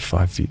maybe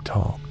 5 feet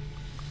tall.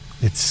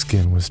 Its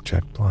skin was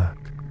jet black.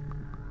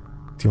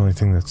 The only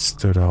thing that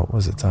stood out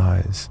was its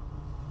eyes.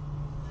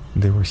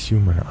 They were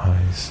human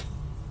eyes,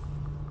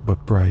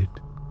 but bright,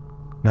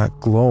 not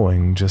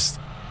glowing, just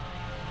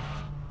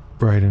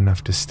bright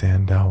enough to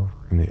stand out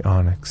from the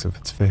onyx of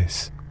its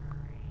face.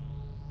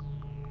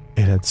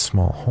 It had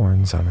small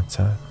horns on its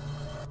head.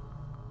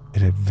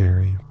 It had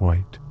very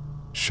white,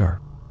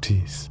 sharp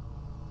teeth.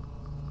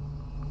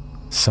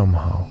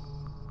 Somehow,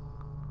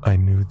 I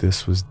knew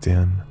this was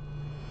Din,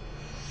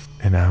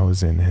 and I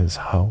was in his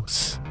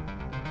house.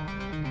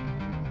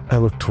 I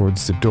looked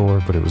towards the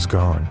door, but it was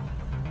gone.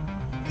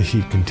 The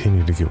heat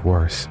continued to get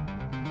worse.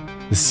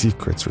 The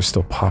secrets were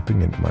still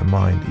popping into my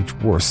mind, each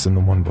worse than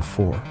the one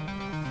before.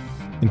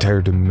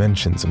 Entire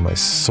dimensions of my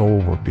soul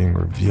were being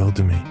revealed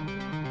to me.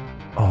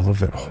 All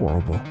of it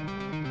horrible.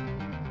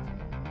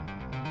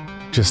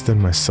 Just then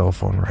my cell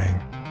phone rang.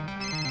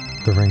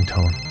 The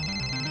ringtone.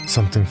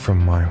 Something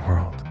from my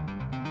world.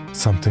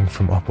 Something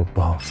from up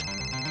above.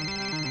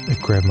 It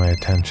grabbed my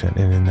attention,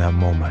 and in that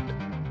moment,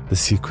 the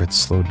secrets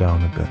slowed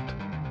down a bit.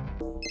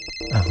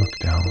 I looked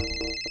down.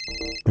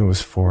 It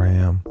was 4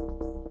 a.m.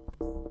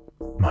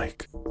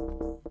 Mike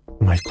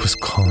was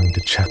calling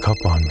to check up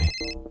on me.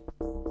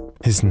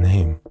 His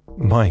name,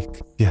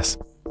 Mike. Yes,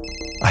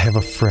 I have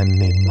a friend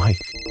named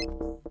Mike.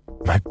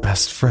 My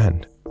best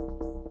friend.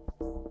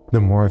 The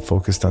more I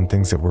focused on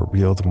things that were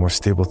real, the more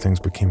stable things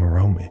became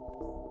around me.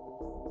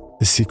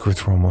 The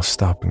secrets were almost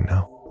stopping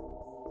now.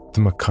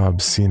 The macabre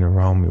scene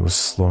around me was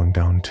slowing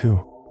down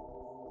too.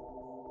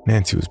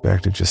 Nancy was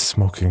back to just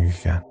smoking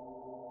again.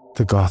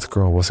 The goth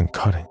girl wasn't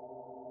cutting.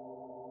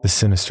 The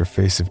sinister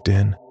face of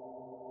Din,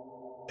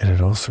 it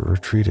had also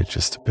retreated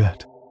just a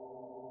bit.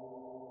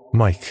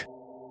 Mike,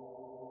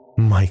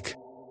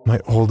 my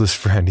oldest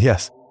friend,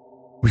 yes.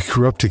 We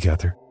grew up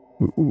together.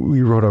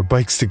 We rode our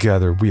bikes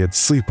together. We had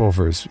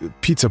sleepovers,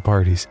 pizza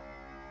parties.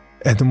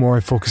 And the more I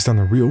focused on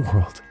the real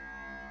world,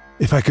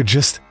 if I could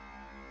just...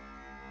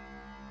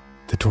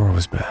 The door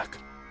was back.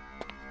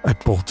 I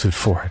bolted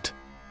for it.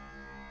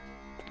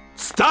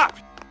 Stop!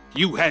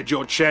 You had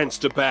your chance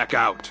to back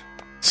out.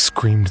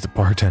 Screamed the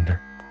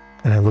bartender,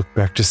 and I looked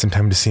back just in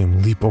time to see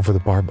him leap over the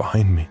bar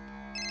behind me.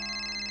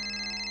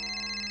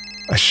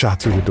 I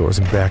shot through the doors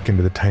and back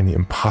into the tiny,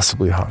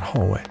 impossibly hot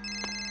hallway.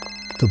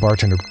 The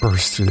bartender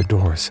burst through the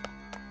doors,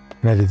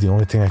 and I did the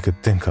only thing I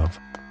could think of.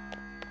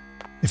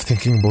 If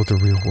thinking about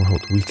the real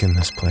world weakened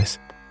this place,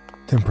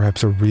 then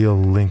perhaps a real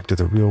link to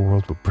the real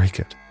world would break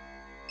it.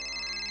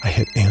 I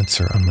hit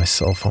answer on my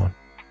cell phone,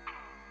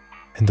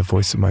 and the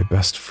voice of my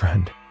best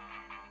friend,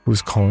 who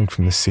was calling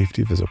from the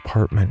safety of his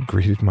apartment,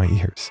 greeted my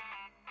ears.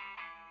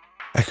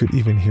 I could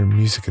even hear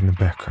music in the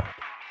background.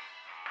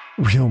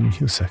 Real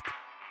music.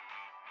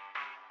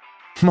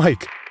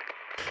 Mike,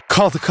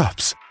 call the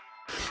cops.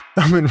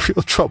 I'm in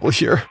real trouble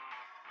here.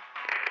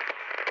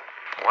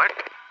 What?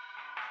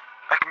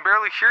 I can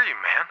barely hear you,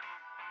 man.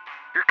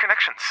 Your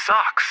connection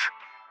sucks.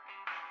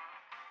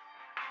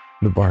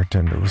 The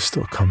bartender was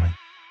still coming,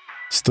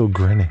 still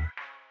grinning.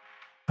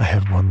 I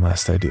had one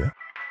last idea.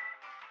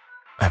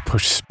 I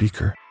pushed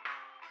speaker.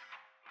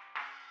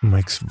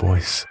 Mike's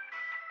voice,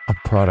 a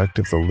product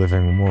of the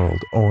living world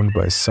owned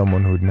by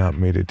someone who had not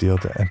made a deal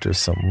to enter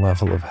some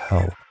level of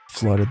hell,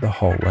 flooded the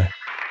hallway.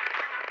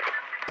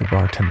 The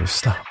bartender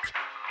stopped.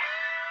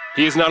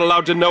 He is not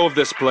allowed to know of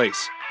this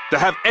place, to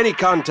have any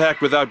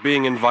contact without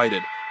being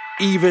invited,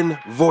 even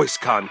voice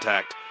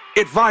contact.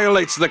 It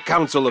violates the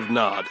Council of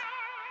Nod.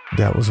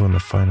 That was when the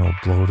final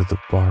blow to the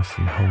bar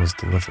from hell was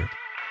delivered.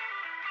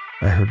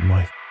 I heard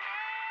Mike,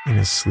 in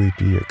his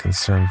sleepy yet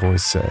concerned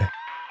voice, say,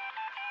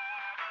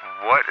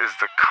 "What is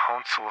the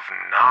Council of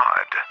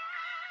Nod?"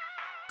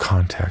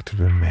 Contact had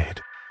been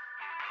made.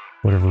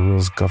 Whatever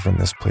rules govern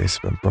this place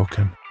had been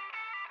broken.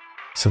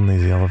 Suddenly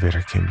the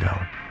elevator came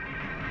down.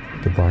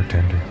 The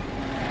bartender,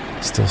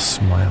 still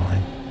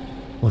smiling,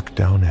 looked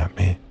down at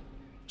me.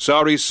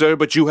 Sorry, sir,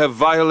 but you have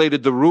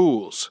violated the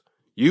rules.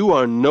 You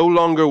are no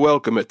longer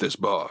welcome at this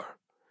bar.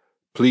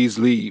 Please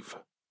leave.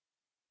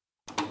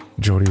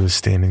 Jody was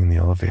standing in the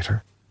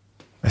elevator.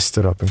 I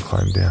stood up and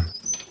climbed in.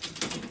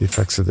 The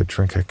effects of the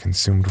drink I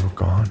consumed were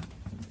gone.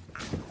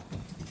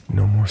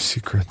 No more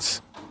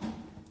secrets.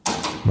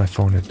 My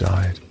phone had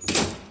died.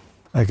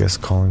 I guess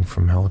calling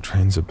from hell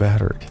drains a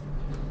battery.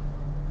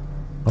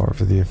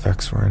 However, the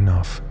effects were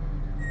enough.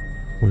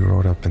 We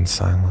rode up in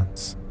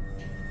silence.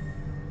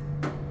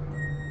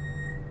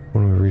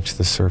 When we reached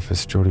the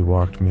surface, Jody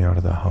walked me out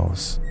of the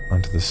house,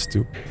 onto the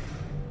stoop.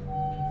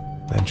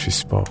 Then she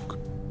spoke.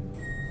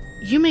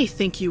 You may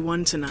think you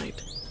won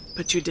tonight,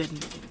 but you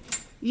didn't.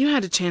 You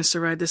had a chance to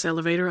ride this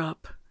elevator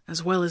up,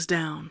 as well as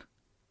down.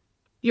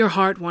 Your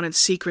heart wanted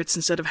secrets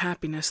instead of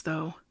happiness,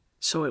 though,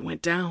 so it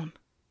went down.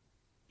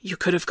 You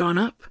could have gone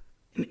up,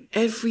 and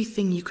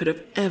everything you could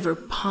have ever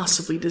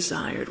possibly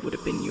desired would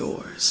have been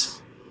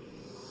yours.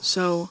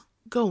 So,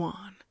 go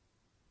on.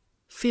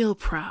 Feel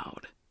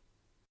proud.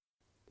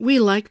 We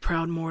like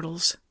proud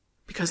mortals,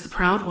 because the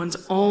proud ones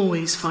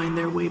always find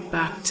their way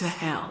back to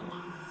hell.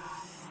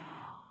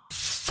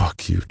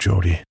 Fuck you,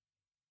 Jody,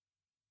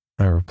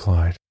 I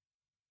replied,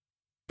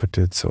 but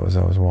did so as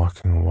I was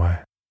walking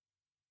away.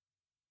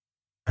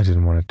 I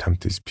didn't want to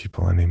tempt these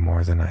people any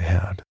more than I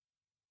had.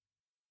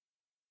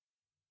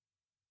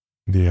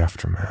 The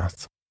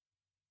aftermath.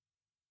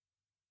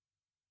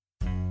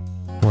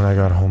 When I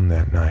got home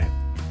that night,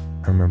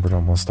 I remembered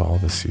almost all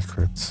the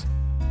secrets.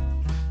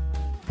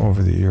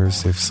 Over the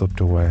years, they've slipped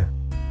away,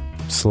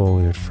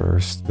 slowly at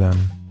first, then,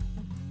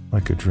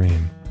 like a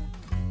dream,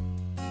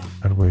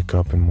 I'd wake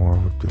up and more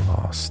would be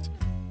lost.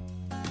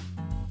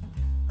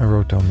 I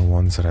wrote down the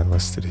ones that I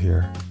listed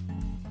here,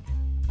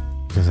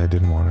 because I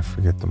didn't want to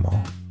forget them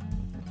all.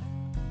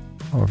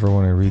 However,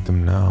 when I read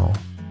them now,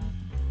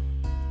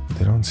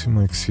 they don't seem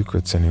like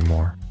secrets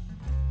anymore.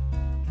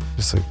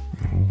 Just like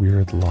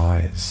weird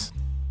lies.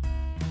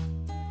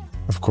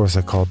 Of course,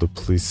 I called the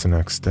police the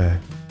next day.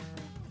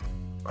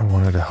 I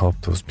wanted to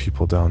help those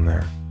people down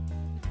there.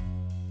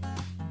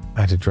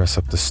 I had to dress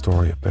up the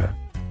story a bit.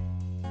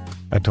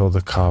 I told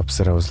the cops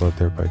that I was led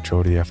there by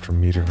Jody after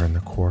meeting her in the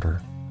quarter.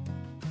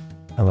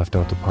 I left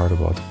out the part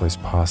about the place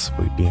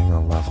possibly being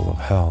a level of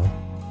hell.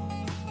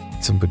 I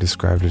simply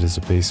described it as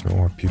a basement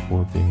where people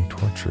were being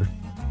tortured.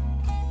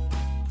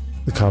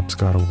 The cops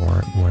got a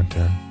warrant and went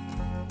in.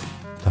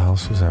 The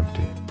house was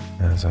empty,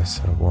 as I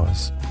said it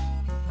was.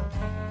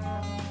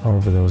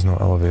 However, there was no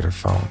elevator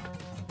found.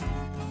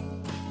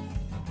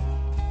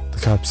 The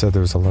cops said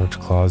there was a large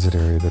closet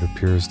area that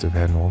appears to have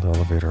had an old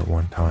elevator at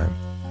one time,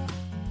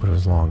 but it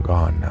was long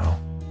gone now.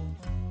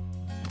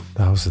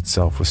 The house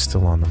itself was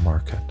still on the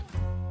market.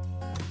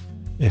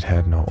 It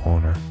had no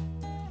owner.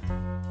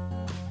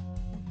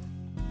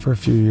 For a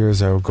few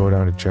years, I would go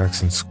down to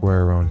Jackson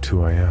Square around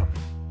 2 a.m.,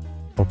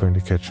 hoping to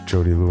catch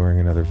Jody luring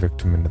another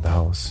victim into the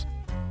house.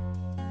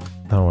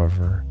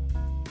 However,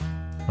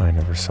 I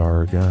never saw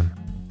her again.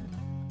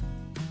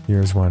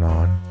 Years went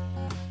on.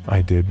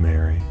 I did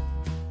marry.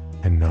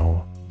 And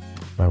no,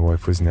 my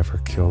wife was never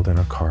killed in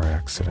a car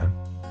accident.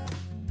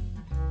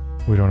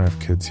 We don't have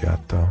kids yet,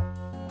 though.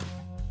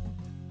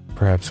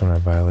 Perhaps when I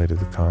violated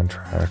the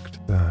contract,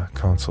 the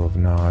Council of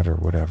Nod or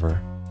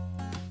whatever,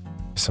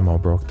 somehow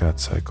broke that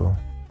cycle.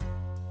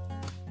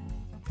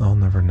 I'll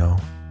never know,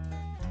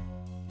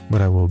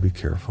 but I will be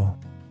careful.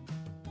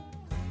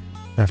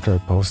 After I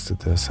posted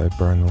this, I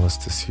burned the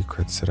list of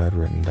secrets that I'd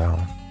written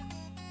down.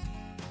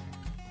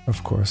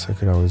 Of course, I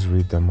could always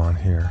read them on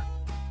here,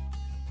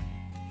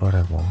 but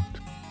I won't.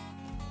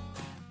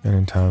 And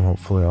in time,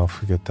 hopefully, I'll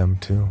forget them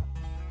too.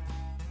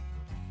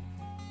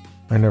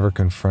 I never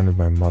confronted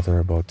my mother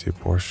about the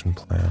abortion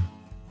plan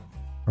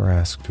or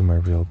asked who my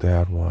real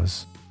dad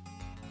was.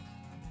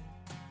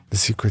 The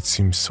secret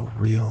seems so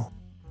real.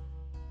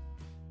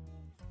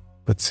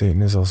 But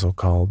Satan is also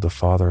called the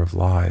father of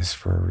lies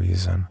for a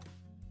reason.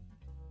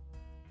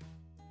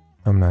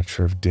 I'm not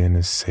sure if Din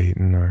is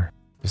Satan or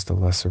just a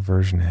lesser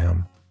version of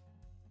him,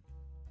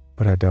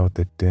 but I doubt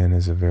that Din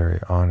is a very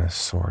honest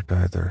sort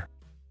either.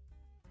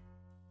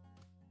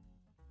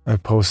 I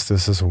post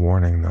this as a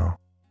warning, though.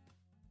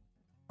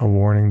 A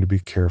warning to be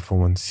careful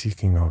when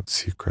seeking out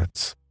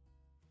secrets.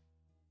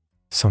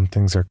 Some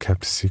things are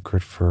kept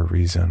secret for a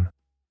reason,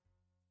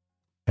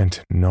 and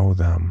to know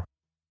them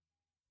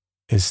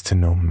is to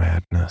know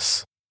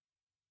madness.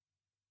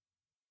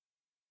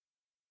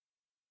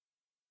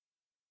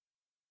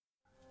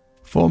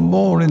 For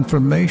more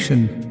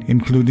information,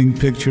 including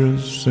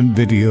pictures and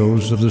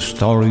videos of the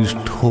stories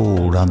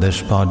told on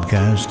this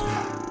podcast,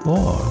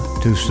 or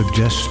to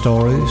suggest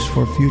stories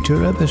for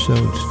future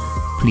episodes,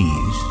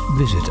 please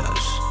visit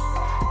us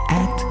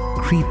at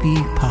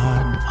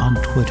CreepyPod on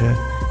Twitter,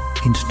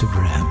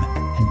 Instagram,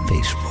 and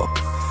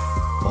Facebook,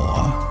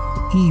 or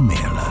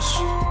email us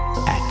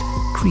at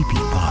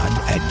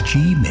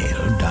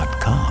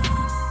creepypod@gmail.com.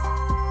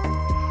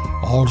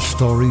 All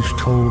stories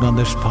told on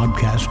this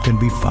podcast can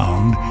be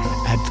found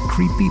at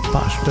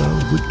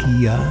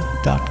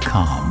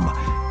creepypastawikia.com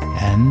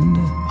and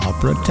are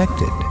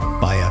protected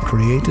by a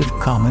Creative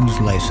Commons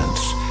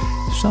license.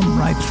 Some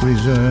rights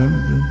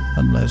reserved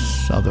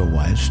unless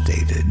otherwise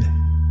stated.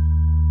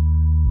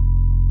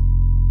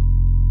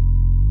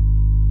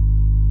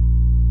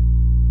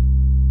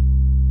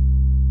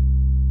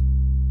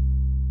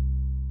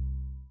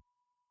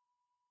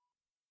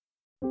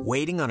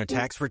 Waiting on a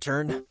tax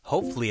return?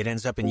 Hopefully it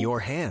ends up in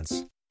your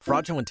hands.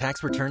 Fraudulent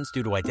tax returns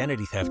due to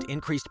identity theft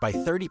increased by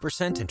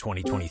 30% in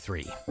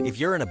 2023. If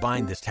you're in a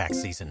bind this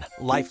tax season,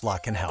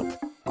 LifeLock can help.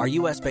 Our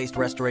U.S.-based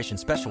restoration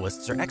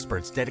specialists are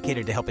experts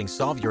dedicated to helping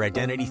solve your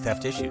identity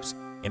theft issues.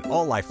 And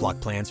all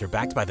LifeLock plans are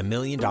backed by the $1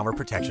 Million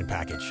Protection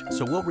Package.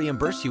 So we'll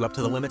reimburse you up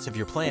to the limits of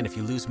your plan if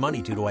you lose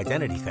money due to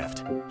identity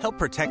theft. Help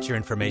protect your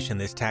information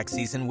this tax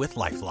season with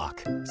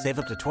LifeLock. Save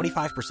up to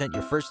 25%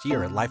 your first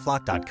year at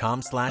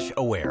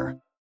LifeLock.com/aware.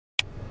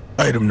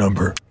 Item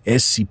number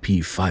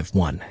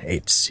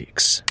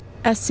SCP-5186.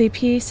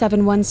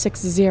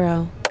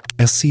 SCP-7160.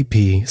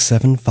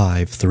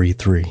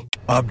 SCP-7533.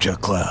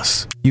 Object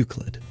Class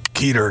Euclid.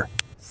 Keter.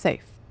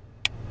 Safe.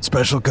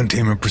 Special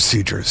Containment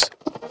Procedures.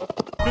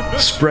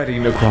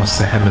 Spreading across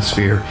the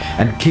hemisphere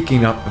and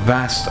kicking up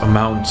vast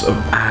amounts of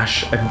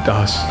ash and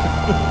dust.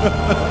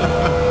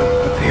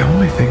 The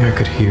only thing I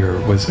could hear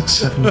was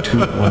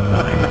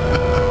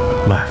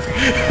 7219 laughing.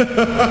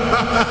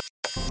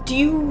 Do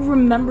you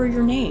remember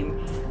your name?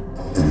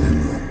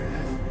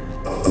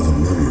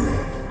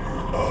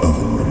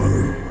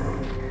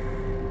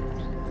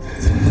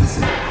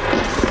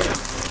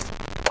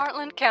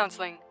 Heartland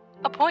Counseling.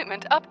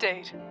 Appointment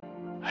update.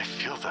 I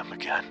feel them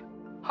again.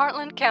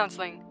 Heartland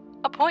Counseling.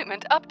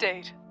 Appointment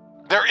update.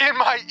 They're in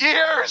my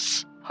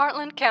ears!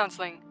 Heartland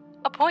Counseling.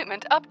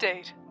 Appointment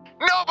update.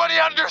 Nobody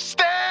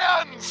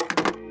understands!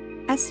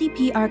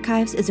 SCP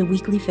Archives is a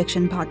weekly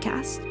fiction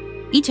podcast.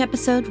 Each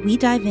episode, we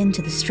dive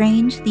into the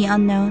strange, the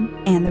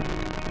unknown, and the...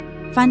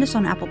 Find us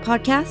on Apple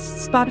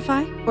Podcasts,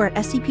 Spotify, or at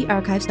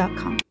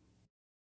scparchives.com.